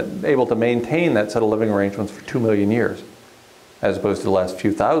able to maintain that set of living arrangements for 2 million years, as opposed to the last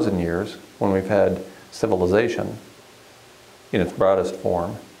few thousand years when we've had civilization in its broadest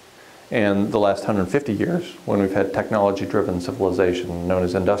form, and the last 150 years when we've had technology-driven civilization known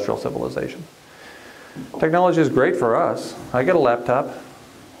as industrial civilization. Technology is great for us. I get a laptop.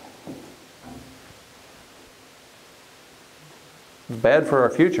 It's bad for our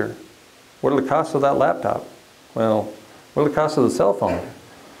future. What are the costs of that laptop? Well, what are the costs of the cell phone?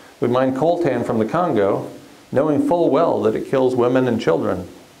 We mine coltan from the Congo, knowing full well that it kills women and children.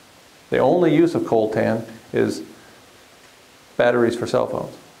 The only use of coltan is batteries for cell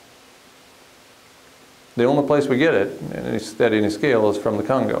phones. The only place we get it, at any scale, is from the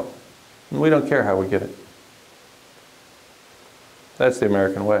Congo. And we don't care how we get it. That's the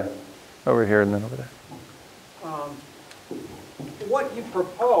American way. Over here and then over there. What you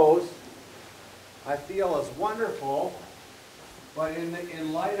propose, I feel, is wonderful, but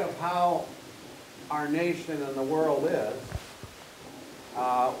in light of how our nation and the world is,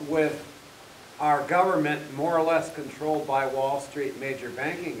 with our government more or less controlled by Wall Street major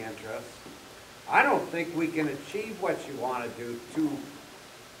banking interests, I don't think we can achieve what you want to do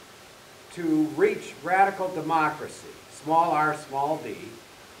to reach radical democracy, small r, small d,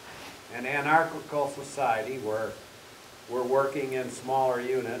 an anarchical society where we're working in smaller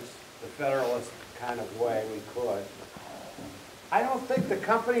units, the federalist kind of way we could. I don't think the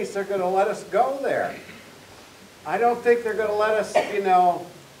companies are going to let us go there. I don't think they're going to let us, you know,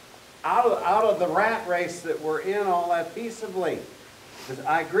 out of the rat race that we're in all that peaceably. Because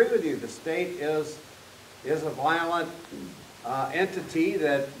I agree with you, the state is a violent entity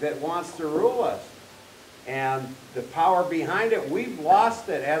that wants to rule us. And the power behind it, we've lost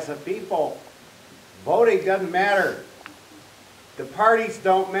it as a people. Voting doesn't matter. The parties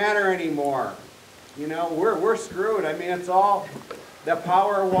don't matter anymore. You know, we're screwed. I mean, it's all the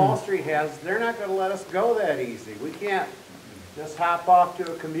power Wall Street has. They're not going to let us go that easy. We can't just hop off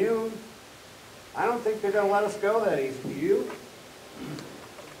to a commune. I don't think they're going to let us go that easy. Do you?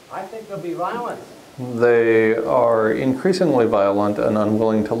 I think there'll be violence. They are increasingly violent and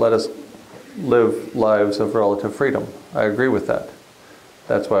unwilling to let us live lives of relative freedom. I agree with that.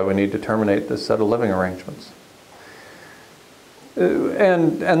 That's why we need to terminate this set of living arrangements.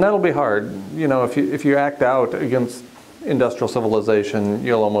 And that'll be hard. You know, if you act out against industrial civilization,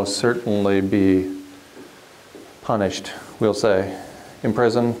 you'll almost certainly be punished, we'll say.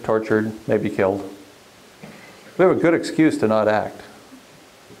 Imprisoned, tortured, maybe killed. We have a good excuse to not act.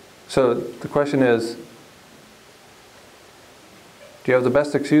 So the question is, Do you have the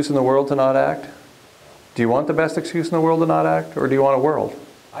best excuse in the world to not act? Do you want the best excuse in the world to not act, or do you want a world?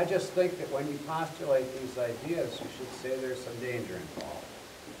 I just think that when you postulate these ideas, you should say there's some danger involved.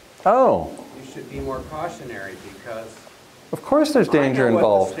 Oh, You should be more cautionary because of course there's danger I know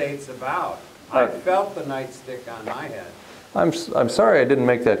involved. what the state's about. I felt the nightstick on my head. I'm sorry I didn't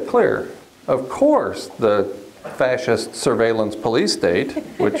make that clear. Of course, the fascist surveillance police state,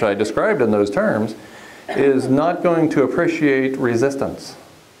 which I described in those terms, is not going to appreciate resistance.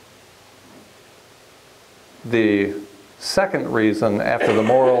 The second reason, after the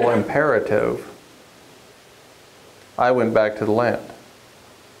moral imperative, I went back to the land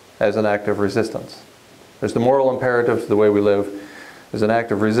as an act of resistance. There's the moral imperative to the way we live. There's an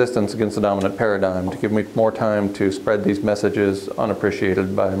act of resistance against the dominant paradigm to give me more time to spread these messages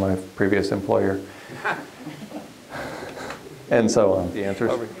unappreciated by my previous employer. And so on. The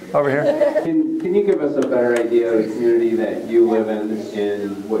answer's over here. Can you give us a better idea of the community that you live in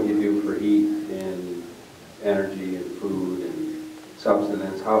and what you do for heat and energy and food and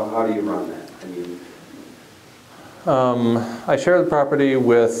subsistence? How do you run that? I mean, I share the property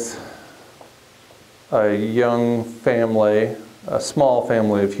with a young family, a small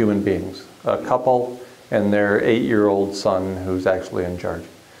family of human beings, a couple and their 8-year-old son who's actually in charge.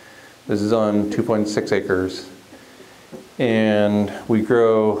 This is on 2.6 acres. And we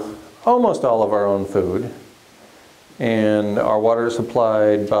grow almost all of our own food. And our water is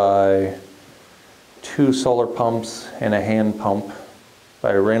supplied by 2 solar pumps and a hand pump,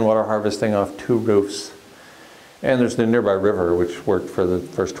 by rainwater harvesting off 2 roofs. And there's the nearby river, which worked for the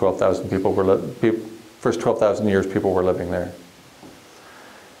first 12,000 first 12,000 years people were living there.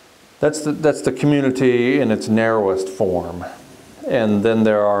 That's the community in its narrowest form. And then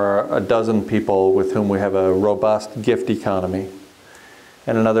there are a dozen people with whom we have a robust gift economy,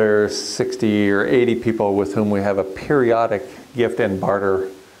 and another 60 or 80 people with whom we have a periodic gift and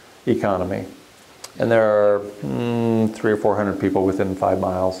barter economy. And there are 300 or 400 people within 5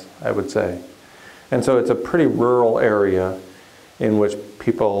 miles, I would say. And so it's a pretty rural area in which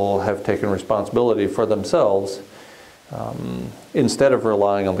people have taken responsibility for themselves instead of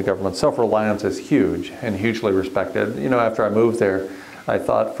relying on the government. Self-reliance is huge and hugely respected. You know, after I moved there, I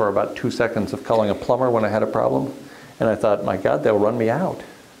thought for about 2 seconds of calling a plumber when I had a problem. And I thought, my God, they'll run me out.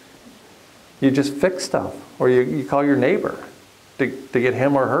 You just fix stuff. Or you call your neighbor to get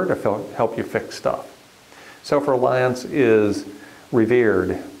him or her to help you fix stuff. Self-reliance is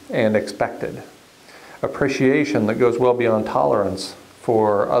revered and expected. Appreciation that goes well beyond tolerance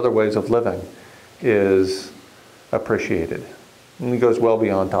for other ways of living is appreciated. And it goes well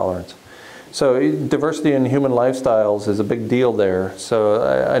beyond tolerance. So diversity in human lifestyles is a big deal there. So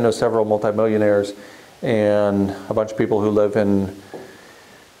I know several multimillionaires and a bunch of people who live in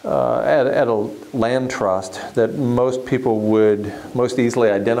at a land trust that most people would most easily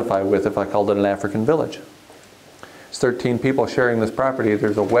identify with if I called it an African village. It's 13 people sharing this property.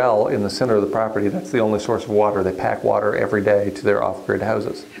 There's a well in the center of the property. That's the only source of water. They pack water every day to their off-grid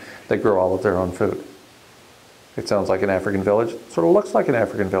houses. They grow all of their own food. It sounds like an African village. It sort of looks like an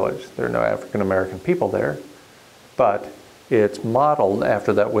African village. There are no African American people there, but it's modeled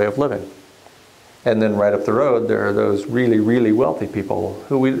after that way of living. And then right up the road, there are those really, really wealthy people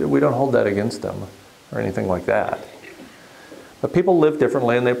who we don't hold that against them or anything like that. But people live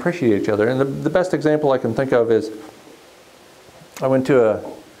differently and they appreciate each other. And the best example I can think of is I went to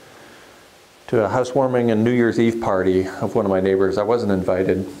a housewarming and New Year's Eve party of one of my neighbors. I wasn't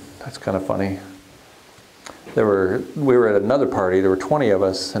invited. That's kind of funny. We were at another party. There were 20 of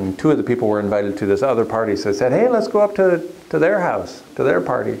us, and 2 of the people were invited to this other party. So I said, hey, let's go up to their house, to their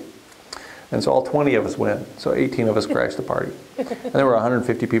party. And so all 20 of us went. So 18 of us crashed the party. And there were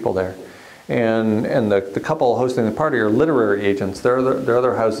 150 people there. And the couple hosting the party are literary agents. There are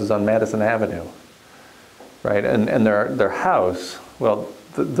other houses on Madison Avenue, right? And their house, well,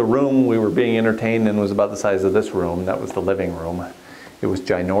 the room we were being entertained in was about the size of this room. That was the living room. It was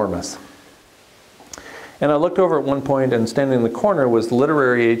ginormous. And I looked over at one point, and standing in the corner was the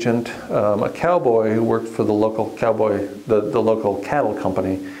literary agent, a cowboy who worked for the local the local cattle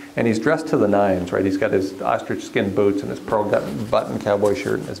company. And he's dressed to the nines, right? He's got his ostrich skin boots and his pearl button cowboy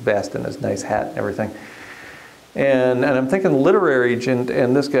shirt and his vest and his nice hat and everything. And I'm thinking literary agent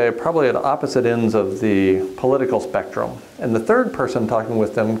and this guy are probably at opposite ends of the political spectrum. And the third person talking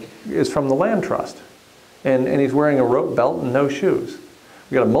with them is from the land trust. And he's wearing a rope belt and no shoes.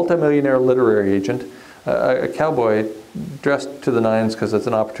 We've got a multimillionaire literary agent, a cowboy dressed to the nines because it's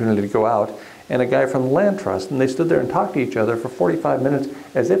an opportunity to go out, and a guy from the land trust. And they stood there and talked to each other for 45 minutes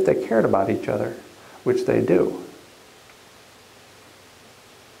as if they cared about each other, which they do.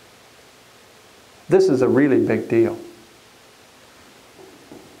 This is a really big deal.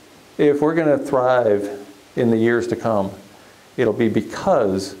 If we're going to thrive in the years to come, it'll be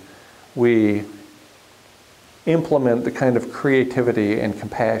because we implement the kind of creativity and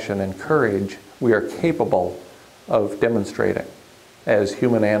compassion and courage we are capable of demonstrating as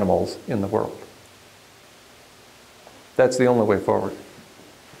human animals in the world. That's the only way forward.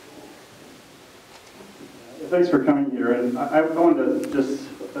 Thanks for coming here, and I wanted to just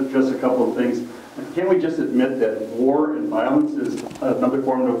address a couple of things. Can't we just admit that war and violence is another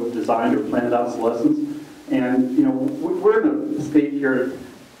form of design or planned obsolescence? And, you know, we're in a state here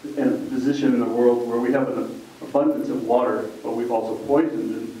and a position in the world where we have an abundance of water, but we've also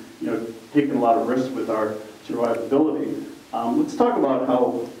poisoned and, you know, taken a lot of risks with our survivability. Let's talk about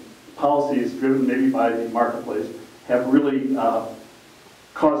how policies driven maybe by the marketplace have really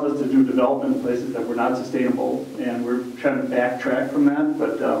caused us to do development in places that were not sustainable, and we're trying to backtrack from that.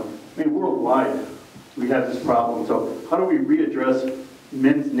 But I mean, worldwide, we have this problem. So how do we readdress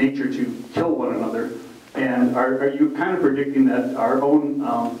men's nature to kill one another? And are you kind of predicting that our own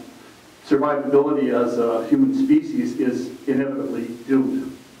survivability as a human species is inevitably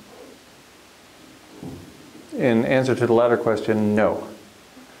doomed? In answer to the latter question, no.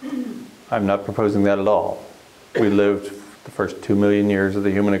 I'm not proposing that at all. We lived the first 2 million years of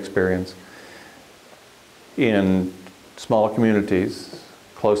the human experience in small communities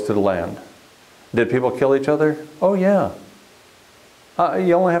close to the land. Did people kill each other? Oh yeah.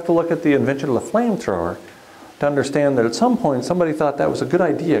 You only have to look at the invention of the flamethrower to understand that at some point somebody thought that was a good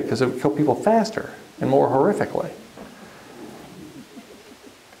idea because it would kill people faster and more horrifically.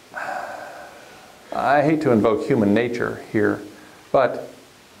 I hate to invoke human nature here, but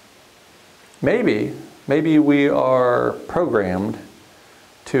maybe we are programmed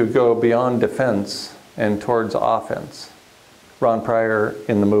to go beyond defense and towards offense. Ron Pryor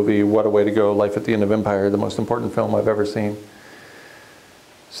in the movie What a Way to Go, Life at the End of Empire, the most important film I've ever seen,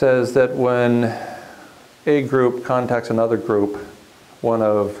 says that when a group contacts another group, one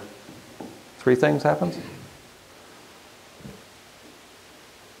of 3 things happens.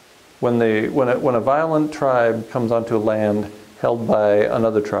 When a violent tribe comes onto a land held by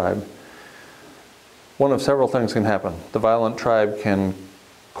another tribe, one of several things can happen. The violent tribe can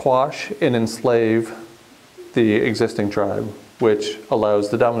quash and enslave the existing tribe, which allows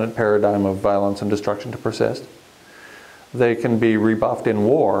the dominant paradigm of violence and destruction to persist. They can be rebuffed in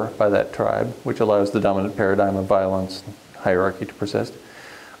war by that tribe, which allows the dominant paradigm of violence and hierarchy to persist.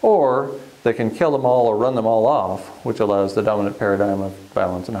 Or they can kill them all or run them all off, which allows the dominant paradigm of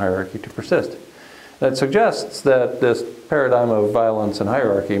violence and hierarchy to persist. That suggests that this paradigm of violence and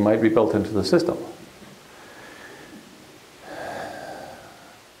hierarchy might be built into the system.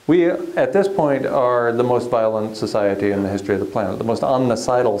 We, at this point, are the most violent society in the history of the planet. The most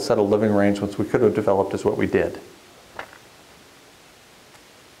omnicidal set of living arrangements we could have developed is what we did.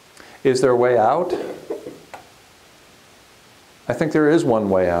 Is there a way out? I think there is one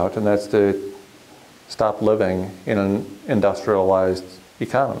way out, and that's to stop living in an industrialized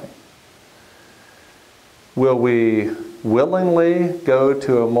economy. Will we willingly go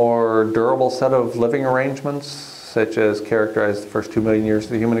to a more durable set of living arrangements, such as characterized the first 2 million years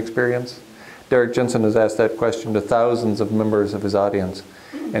of the human experience? Derek Jensen has asked that question to thousands of members of his audience,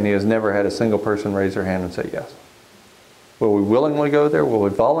 and he has never had a single person raise their hand and say yes. Will we willingly go there? Will we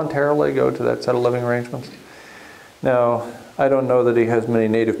voluntarily go to that set of living arrangements? Now, I don't know that he has many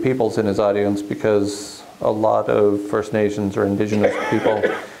native peoples in his audience because a lot of First Nations or indigenous people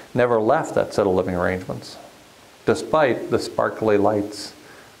never left that set of living arrangements, despite the sparkly lights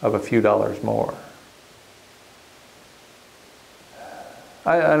of a few dollars more.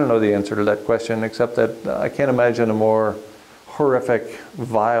 I don't know the answer to that question, except that I can't imagine a more horrific,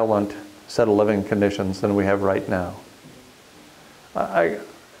 violent set of living conditions than we have right now. I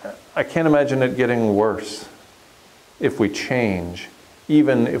can't imagine it getting worse if we change,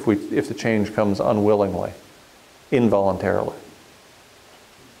 even if the change comes unwillingly, involuntarily.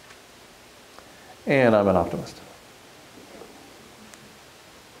 And I'm an optimist.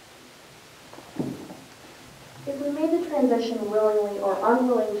 If we made the transition willingly or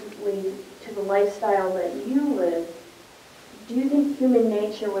unwillingly to the lifestyle that you live, do you think human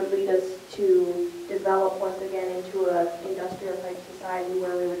nature would lead us to develop once again into an industrial type society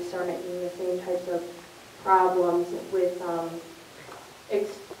where we would start making the same types of problems with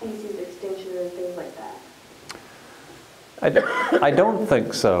species extinction and things like that? I don't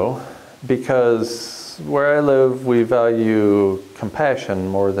think so, because where I live, we value compassion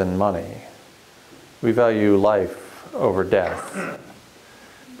more than money. We value life over death.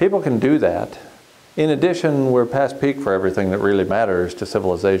 People can do that. In addition, we're past peak for everything that really matters to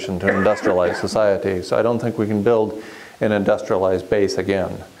civilization, to industrialized society. So I don't think we can build an industrialized base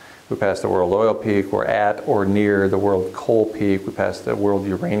again. We passed the world oil peak. We're at or near the world coal peak. We passed the world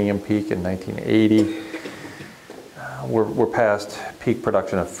uranium peak in 1980. We're past peak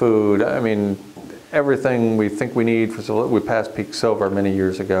production of food. I mean, everything we think we need for, we passed peak silver many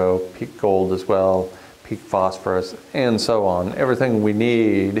years ago, peak gold as well, peak phosphorus, and so on. Everything we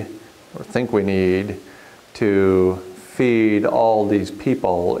need, or think we need, to feed all these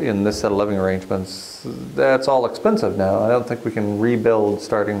people in this set of living arrangements, that's all expensive now. I don't think we can rebuild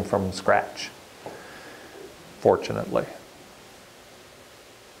starting from scratch, fortunately.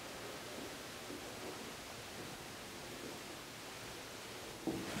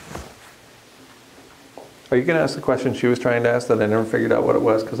 Are you going to ask the question she was trying to ask that I never figured out what it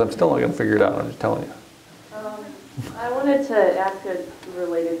was? Because I'm still not going to figure it out, I'm just telling you. I wanted to ask a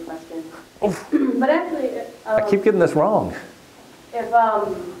related question. But actually, I keep getting this wrong. if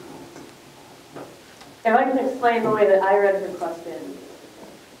I can explain the way that I read her question,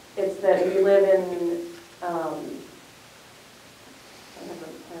 it's that we live in, I have a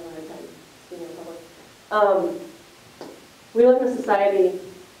hard time speaking in public. We live in a society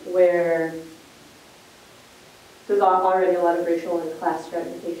where there's already a lot of racial and class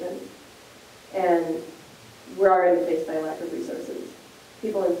stratification, and we're already faced by a lack of resources.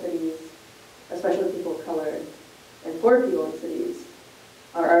 People in cities, especially people of color and poor people in cities,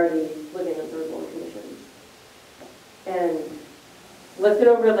 are already living in third world conditions. And let's get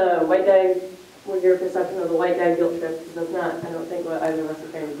over the white guy, what your perception of the white guy guilt trip, because that's not, I don't think, what either of us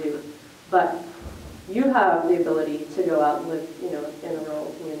are trying to do. But you have the ability to go out and live, in a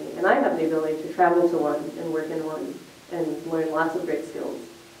rural community. And I have the ability to travel to one and work in one and learn lots of great skills.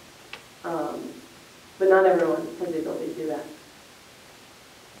 But not everyone has the ability to do that.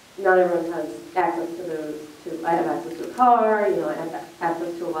 Not everyone has access to those. I have access to a car, I have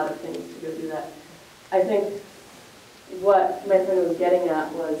access to a lot of things to go do that. I think what my friend was getting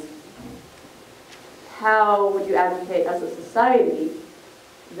at was, how would you advocate as a society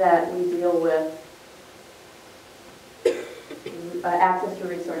that we deal with access to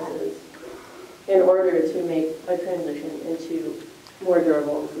resources in order to make a transition into more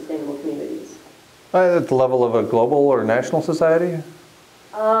durable and sustainable communities? At the level of a global or national society?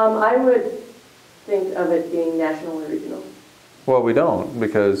 I would think of it being national or regional. Well, we don't,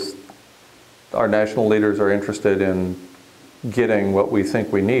 because our national leaders are interested in getting what we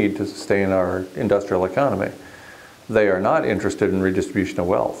think we need to sustain our industrial economy. They are not interested in redistribution of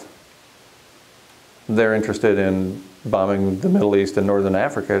wealth. They're interested in bombing the Middle East and Northern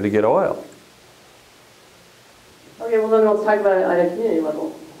Africa to get oil. Okay, well then let's talk about it at a community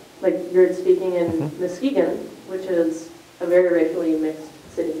level. Like you're speaking in Muskegon, which is a very racially mixed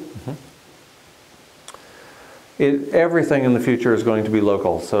city. Everything in the future is going to be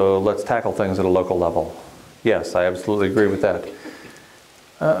local, so let's tackle things at a local level. Yes, I absolutely agree with that.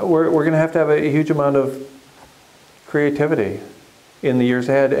 We're going to have a huge amount of creativity in the years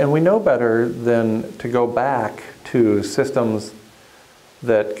ahead, and we know better than to go back to systems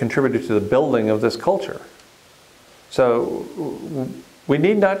that contributed to the building of this culture. So we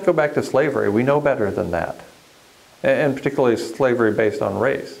need not go back to slavery. We know better than that, and particularly slavery based on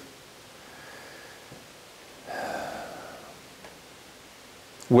race.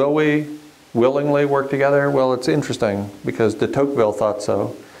 Will we willingly work together? Well, it's interesting because de Tocqueville thought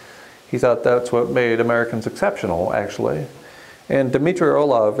so. He thought that's what made Americans exceptional, actually. And Dmitry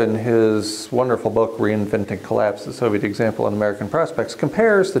Orlov, in his wonderful book, Reinventing Collapse, the Soviet Example in American Prospects,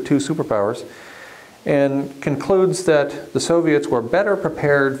 compares the two superpowers and concludes that the Soviets were better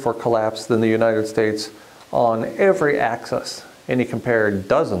prepared for collapse than the United States on every axis. And he compared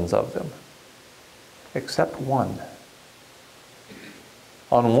dozens of them, except one.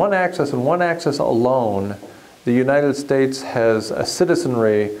 On one axis and one axis alone, the United States has a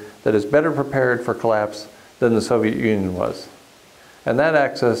citizenry that is better prepared for collapse than the Soviet Union was. And that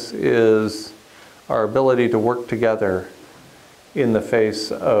axis is our ability to work together in the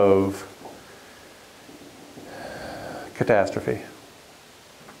face of catastrophe.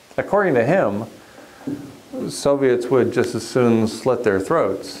 According to him, Soviets would just as soon slit their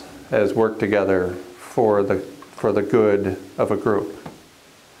throats as work together for the good of a group.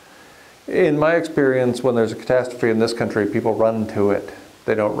 In my experience, when there's a catastrophe in this country, people run to it.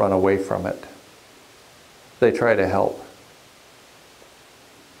 They don't run away from it. They try to help.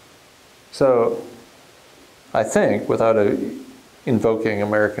 So, I think, without invoking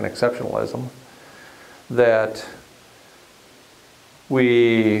American exceptionalism, that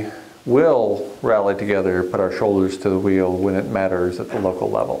we will rally together, put our shoulders to the wheel when it matters at the local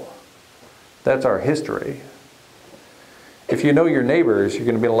level. That's our history. If you know your neighbors, you're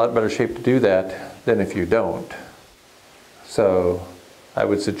going to be in a lot better shape to do that than if you don't. So I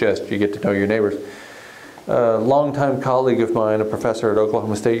would suggest you get to know your neighbors. A longtime colleague of mine, a professor at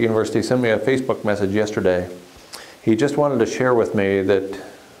Oklahoma State University, sent me a Facebook message yesterday. He just wanted to share with me that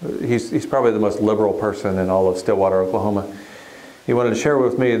he's probably the most liberal person in all of Stillwater, Oklahoma. He wanted to share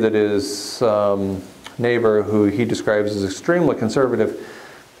with me that his neighbor, who he describes as extremely conservative,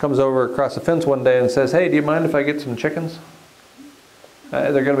 comes over across the fence one day and says, "Hey, do you mind if I get some chickens?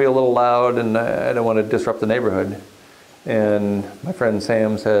 They're going to be a little loud and I don't want to disrupt the neighborhood." And my friend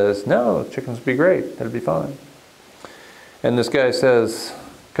Sam says, "No, chickens would be great. That'd be fine." And this guy says,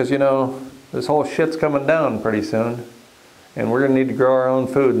 "Because you know, this whole shit's coming down pretty soon, and we're going to need to grow our own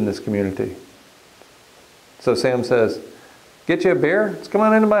food in this community." So Sam says, "Get you a beer? Let's come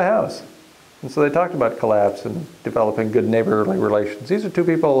on into my house." And so they talked about collapse and developing good neighborly relations. These are two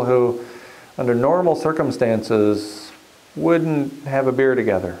people who, under normal circumstances, wouldn't have a beer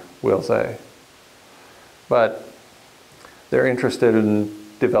together, we'll say. But they're interested in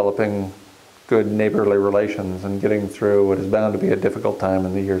developing good neighborly relations and getting through what is bound to be a difficult time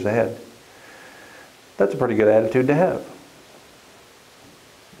in the years ahead. That's a pretty good attitude to have.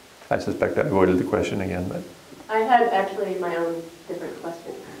 I suspect I avoided the question again, but... I had actually my own different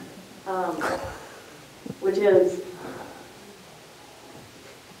question, which is,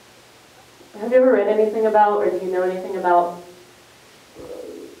 have you ever read anything about, or do you know anything about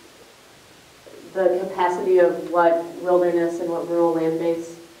the capacity of what wilderness and what rural land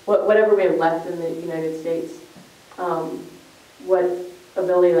base, whatever we have left in the United States, what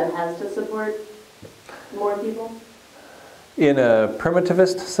ability that has to support more people? In a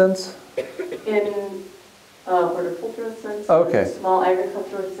primitivist sense? In a horticulturalist sense? Okay. In a small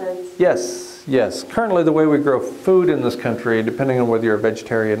agricultural sense? Yes, yes. Currently the way we grow food in this country, depending on whether you're a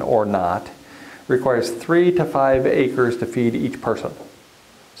vegetarian or not, requires 3 to 5 acres to feed each person.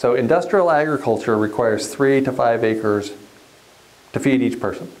 So industrial agriculture requires 3 to 5 acres to feed each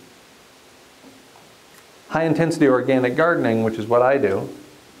person. High intensity organic gardening, which is what I do,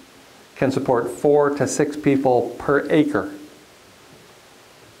 can support 4 to 6 people per acre.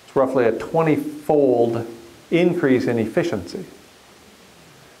 It's roughly a 20-fold increase in efficiency.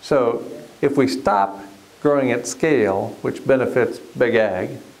 So if we stop growing at scale, which benefits big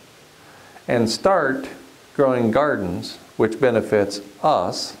ag, and start growing gardens, which benefits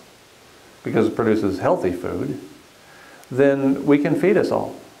us because it produces healthy food, then we can feed us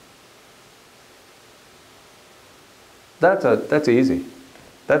all. That's easy.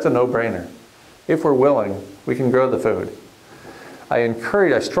 That's a no-brainer. If we're willing, we can grow the food. I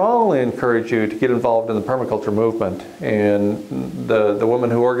strongly encourage you to get involved in the permaculture movement. And the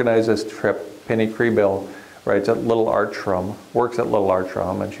woman who organized this trip, Penny Creebill, works at Little Archrum,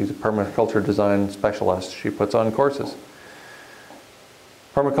 and she's a permaculture design specialist. She puts on courses.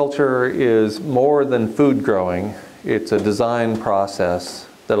 Permaculture is more than food growing. It's a design process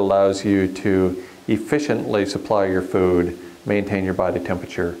that allows you to efficiently supply your food, maintain your body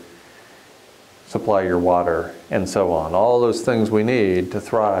temperature, supply your water, and so on. All those things we need to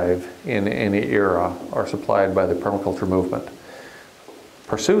thrive in any era are supplied by the permaculture movement.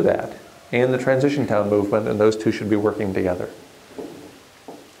 Pursue that and the transition town movement, and those two should be working together.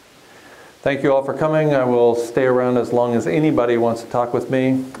 Thank you all for coming. I will stay around as long as anybody wants to talk with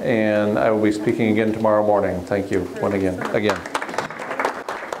me, and I will be speaking again tomorrow morning. Thank you again.